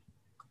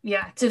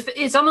 Yeah,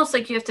 it's almost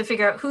like you have to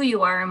figure out who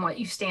you are and what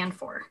you stand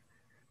for.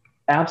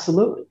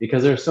 Absolutely,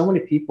 because there are so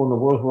many people in the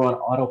world who are on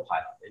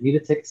autopilot. They need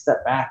to take a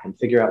step back and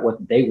figure out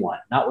what they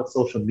want, not what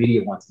social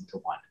media wants them to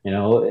want.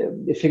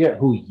 Figure out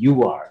who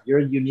you are. You're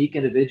a unique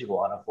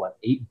individual out of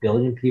 8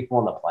 billion people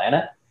on the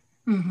planet.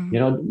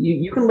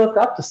 You can look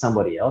up to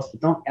somebody else, but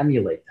don't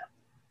emulate them.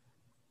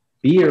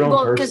 Be your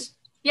own person.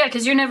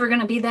 Because you're never going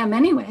to be them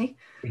anyway.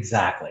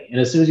 Exactly. And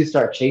as soon as you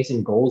start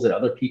chasing goals that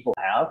other people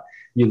have,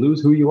 you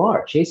lose who you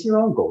are. Chase your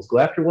own goals. Go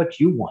after what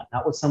you want,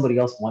 not what somebody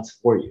else wants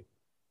for you.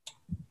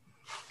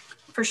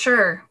 For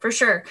sure.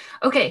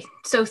 Okay,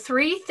 so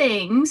 3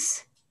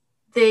 things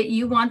that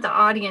you want the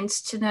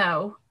audience to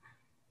know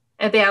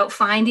about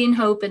finding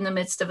hope in the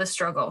midst of a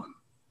struggle.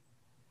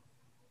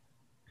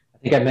 I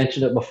think I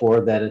mentioned it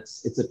before that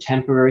it's a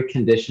temporary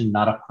condition,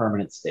 not a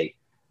permanent state.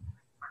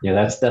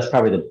 That's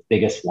probably the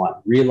biggest one.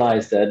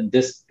 Realize that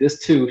this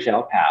too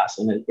shall pass,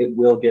 and it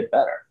will get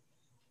better.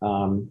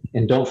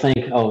 And don't think,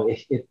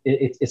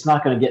 it's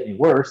not going to get any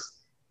worse,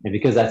 and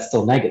because that's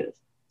still negative.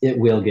 It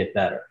will get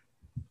better.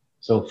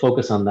 So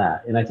focus on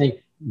that. And I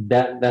think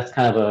that's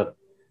kind of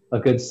a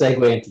good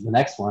segue into the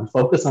next one.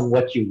 Focus on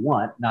what you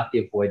want, not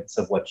the avoidance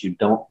of what you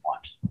don't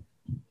want.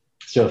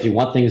 So if you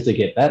want things to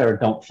get better,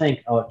 don't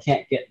think, it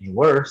can't get any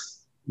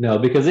worse. No,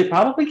 because it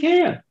probably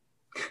can.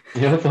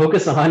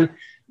 Focus on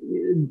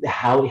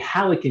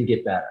how it can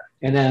get better.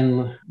 And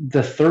then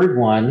the third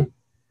one,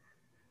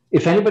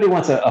 if anybody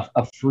wants a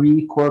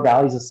free core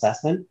values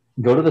assessment,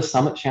 go to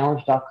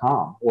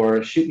thesummitchallenge.com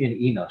or shoot me an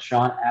email,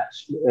 Sean at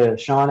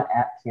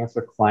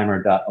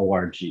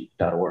cancerclimber.org.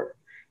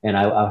 And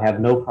I'll have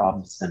no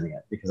problem sending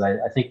it, because I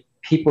think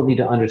people need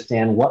to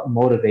understand what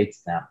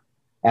motivates them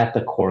at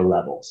the core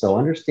level. So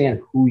understand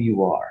who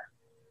you are.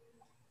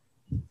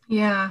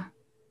 Yeah.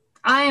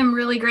 I am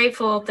really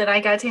grateful that I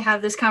got to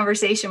have this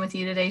conversation with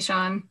you today,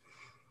 Sean.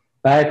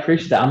 I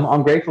appreciate that.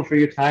 I'm grateful for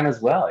your time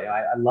as well.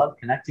 I love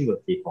connecting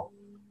with people.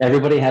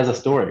 Everybody has a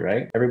story,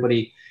 right?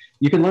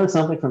 You can learn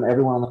something from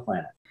everyone on the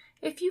planet.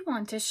 If you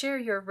want to share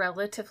your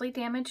relatively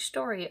damaged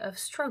story of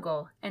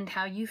struggle and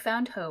how you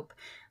found hope,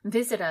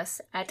 visit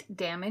us at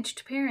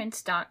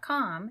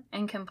damagedparents.com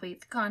and complete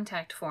the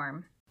contact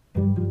form.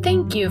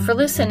 Thank you for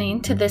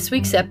listening to this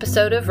week's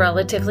episode of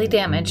Relatively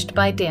Damaged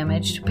by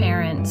Damaged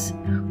Parents.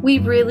 We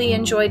really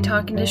enjoyed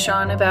talking to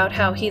Sean about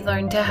how he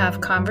learned to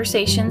have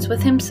conversations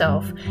with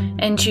himself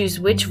and choose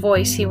which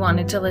voice he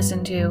wanted to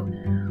listen to.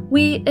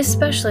 We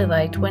especially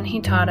liked when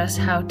he taught us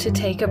how to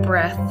take a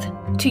breath.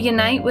 To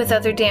unite with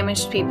other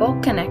damaged people,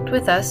 connect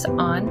with us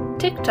on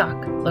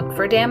TikTok. Look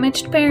for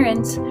Damaged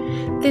Parents.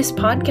 This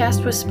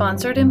podcast was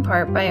sponsored in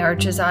part by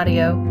Arches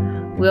Audio.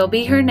 We'll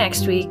be here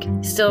next week,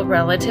 still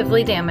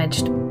relatively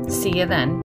damaged. See you then.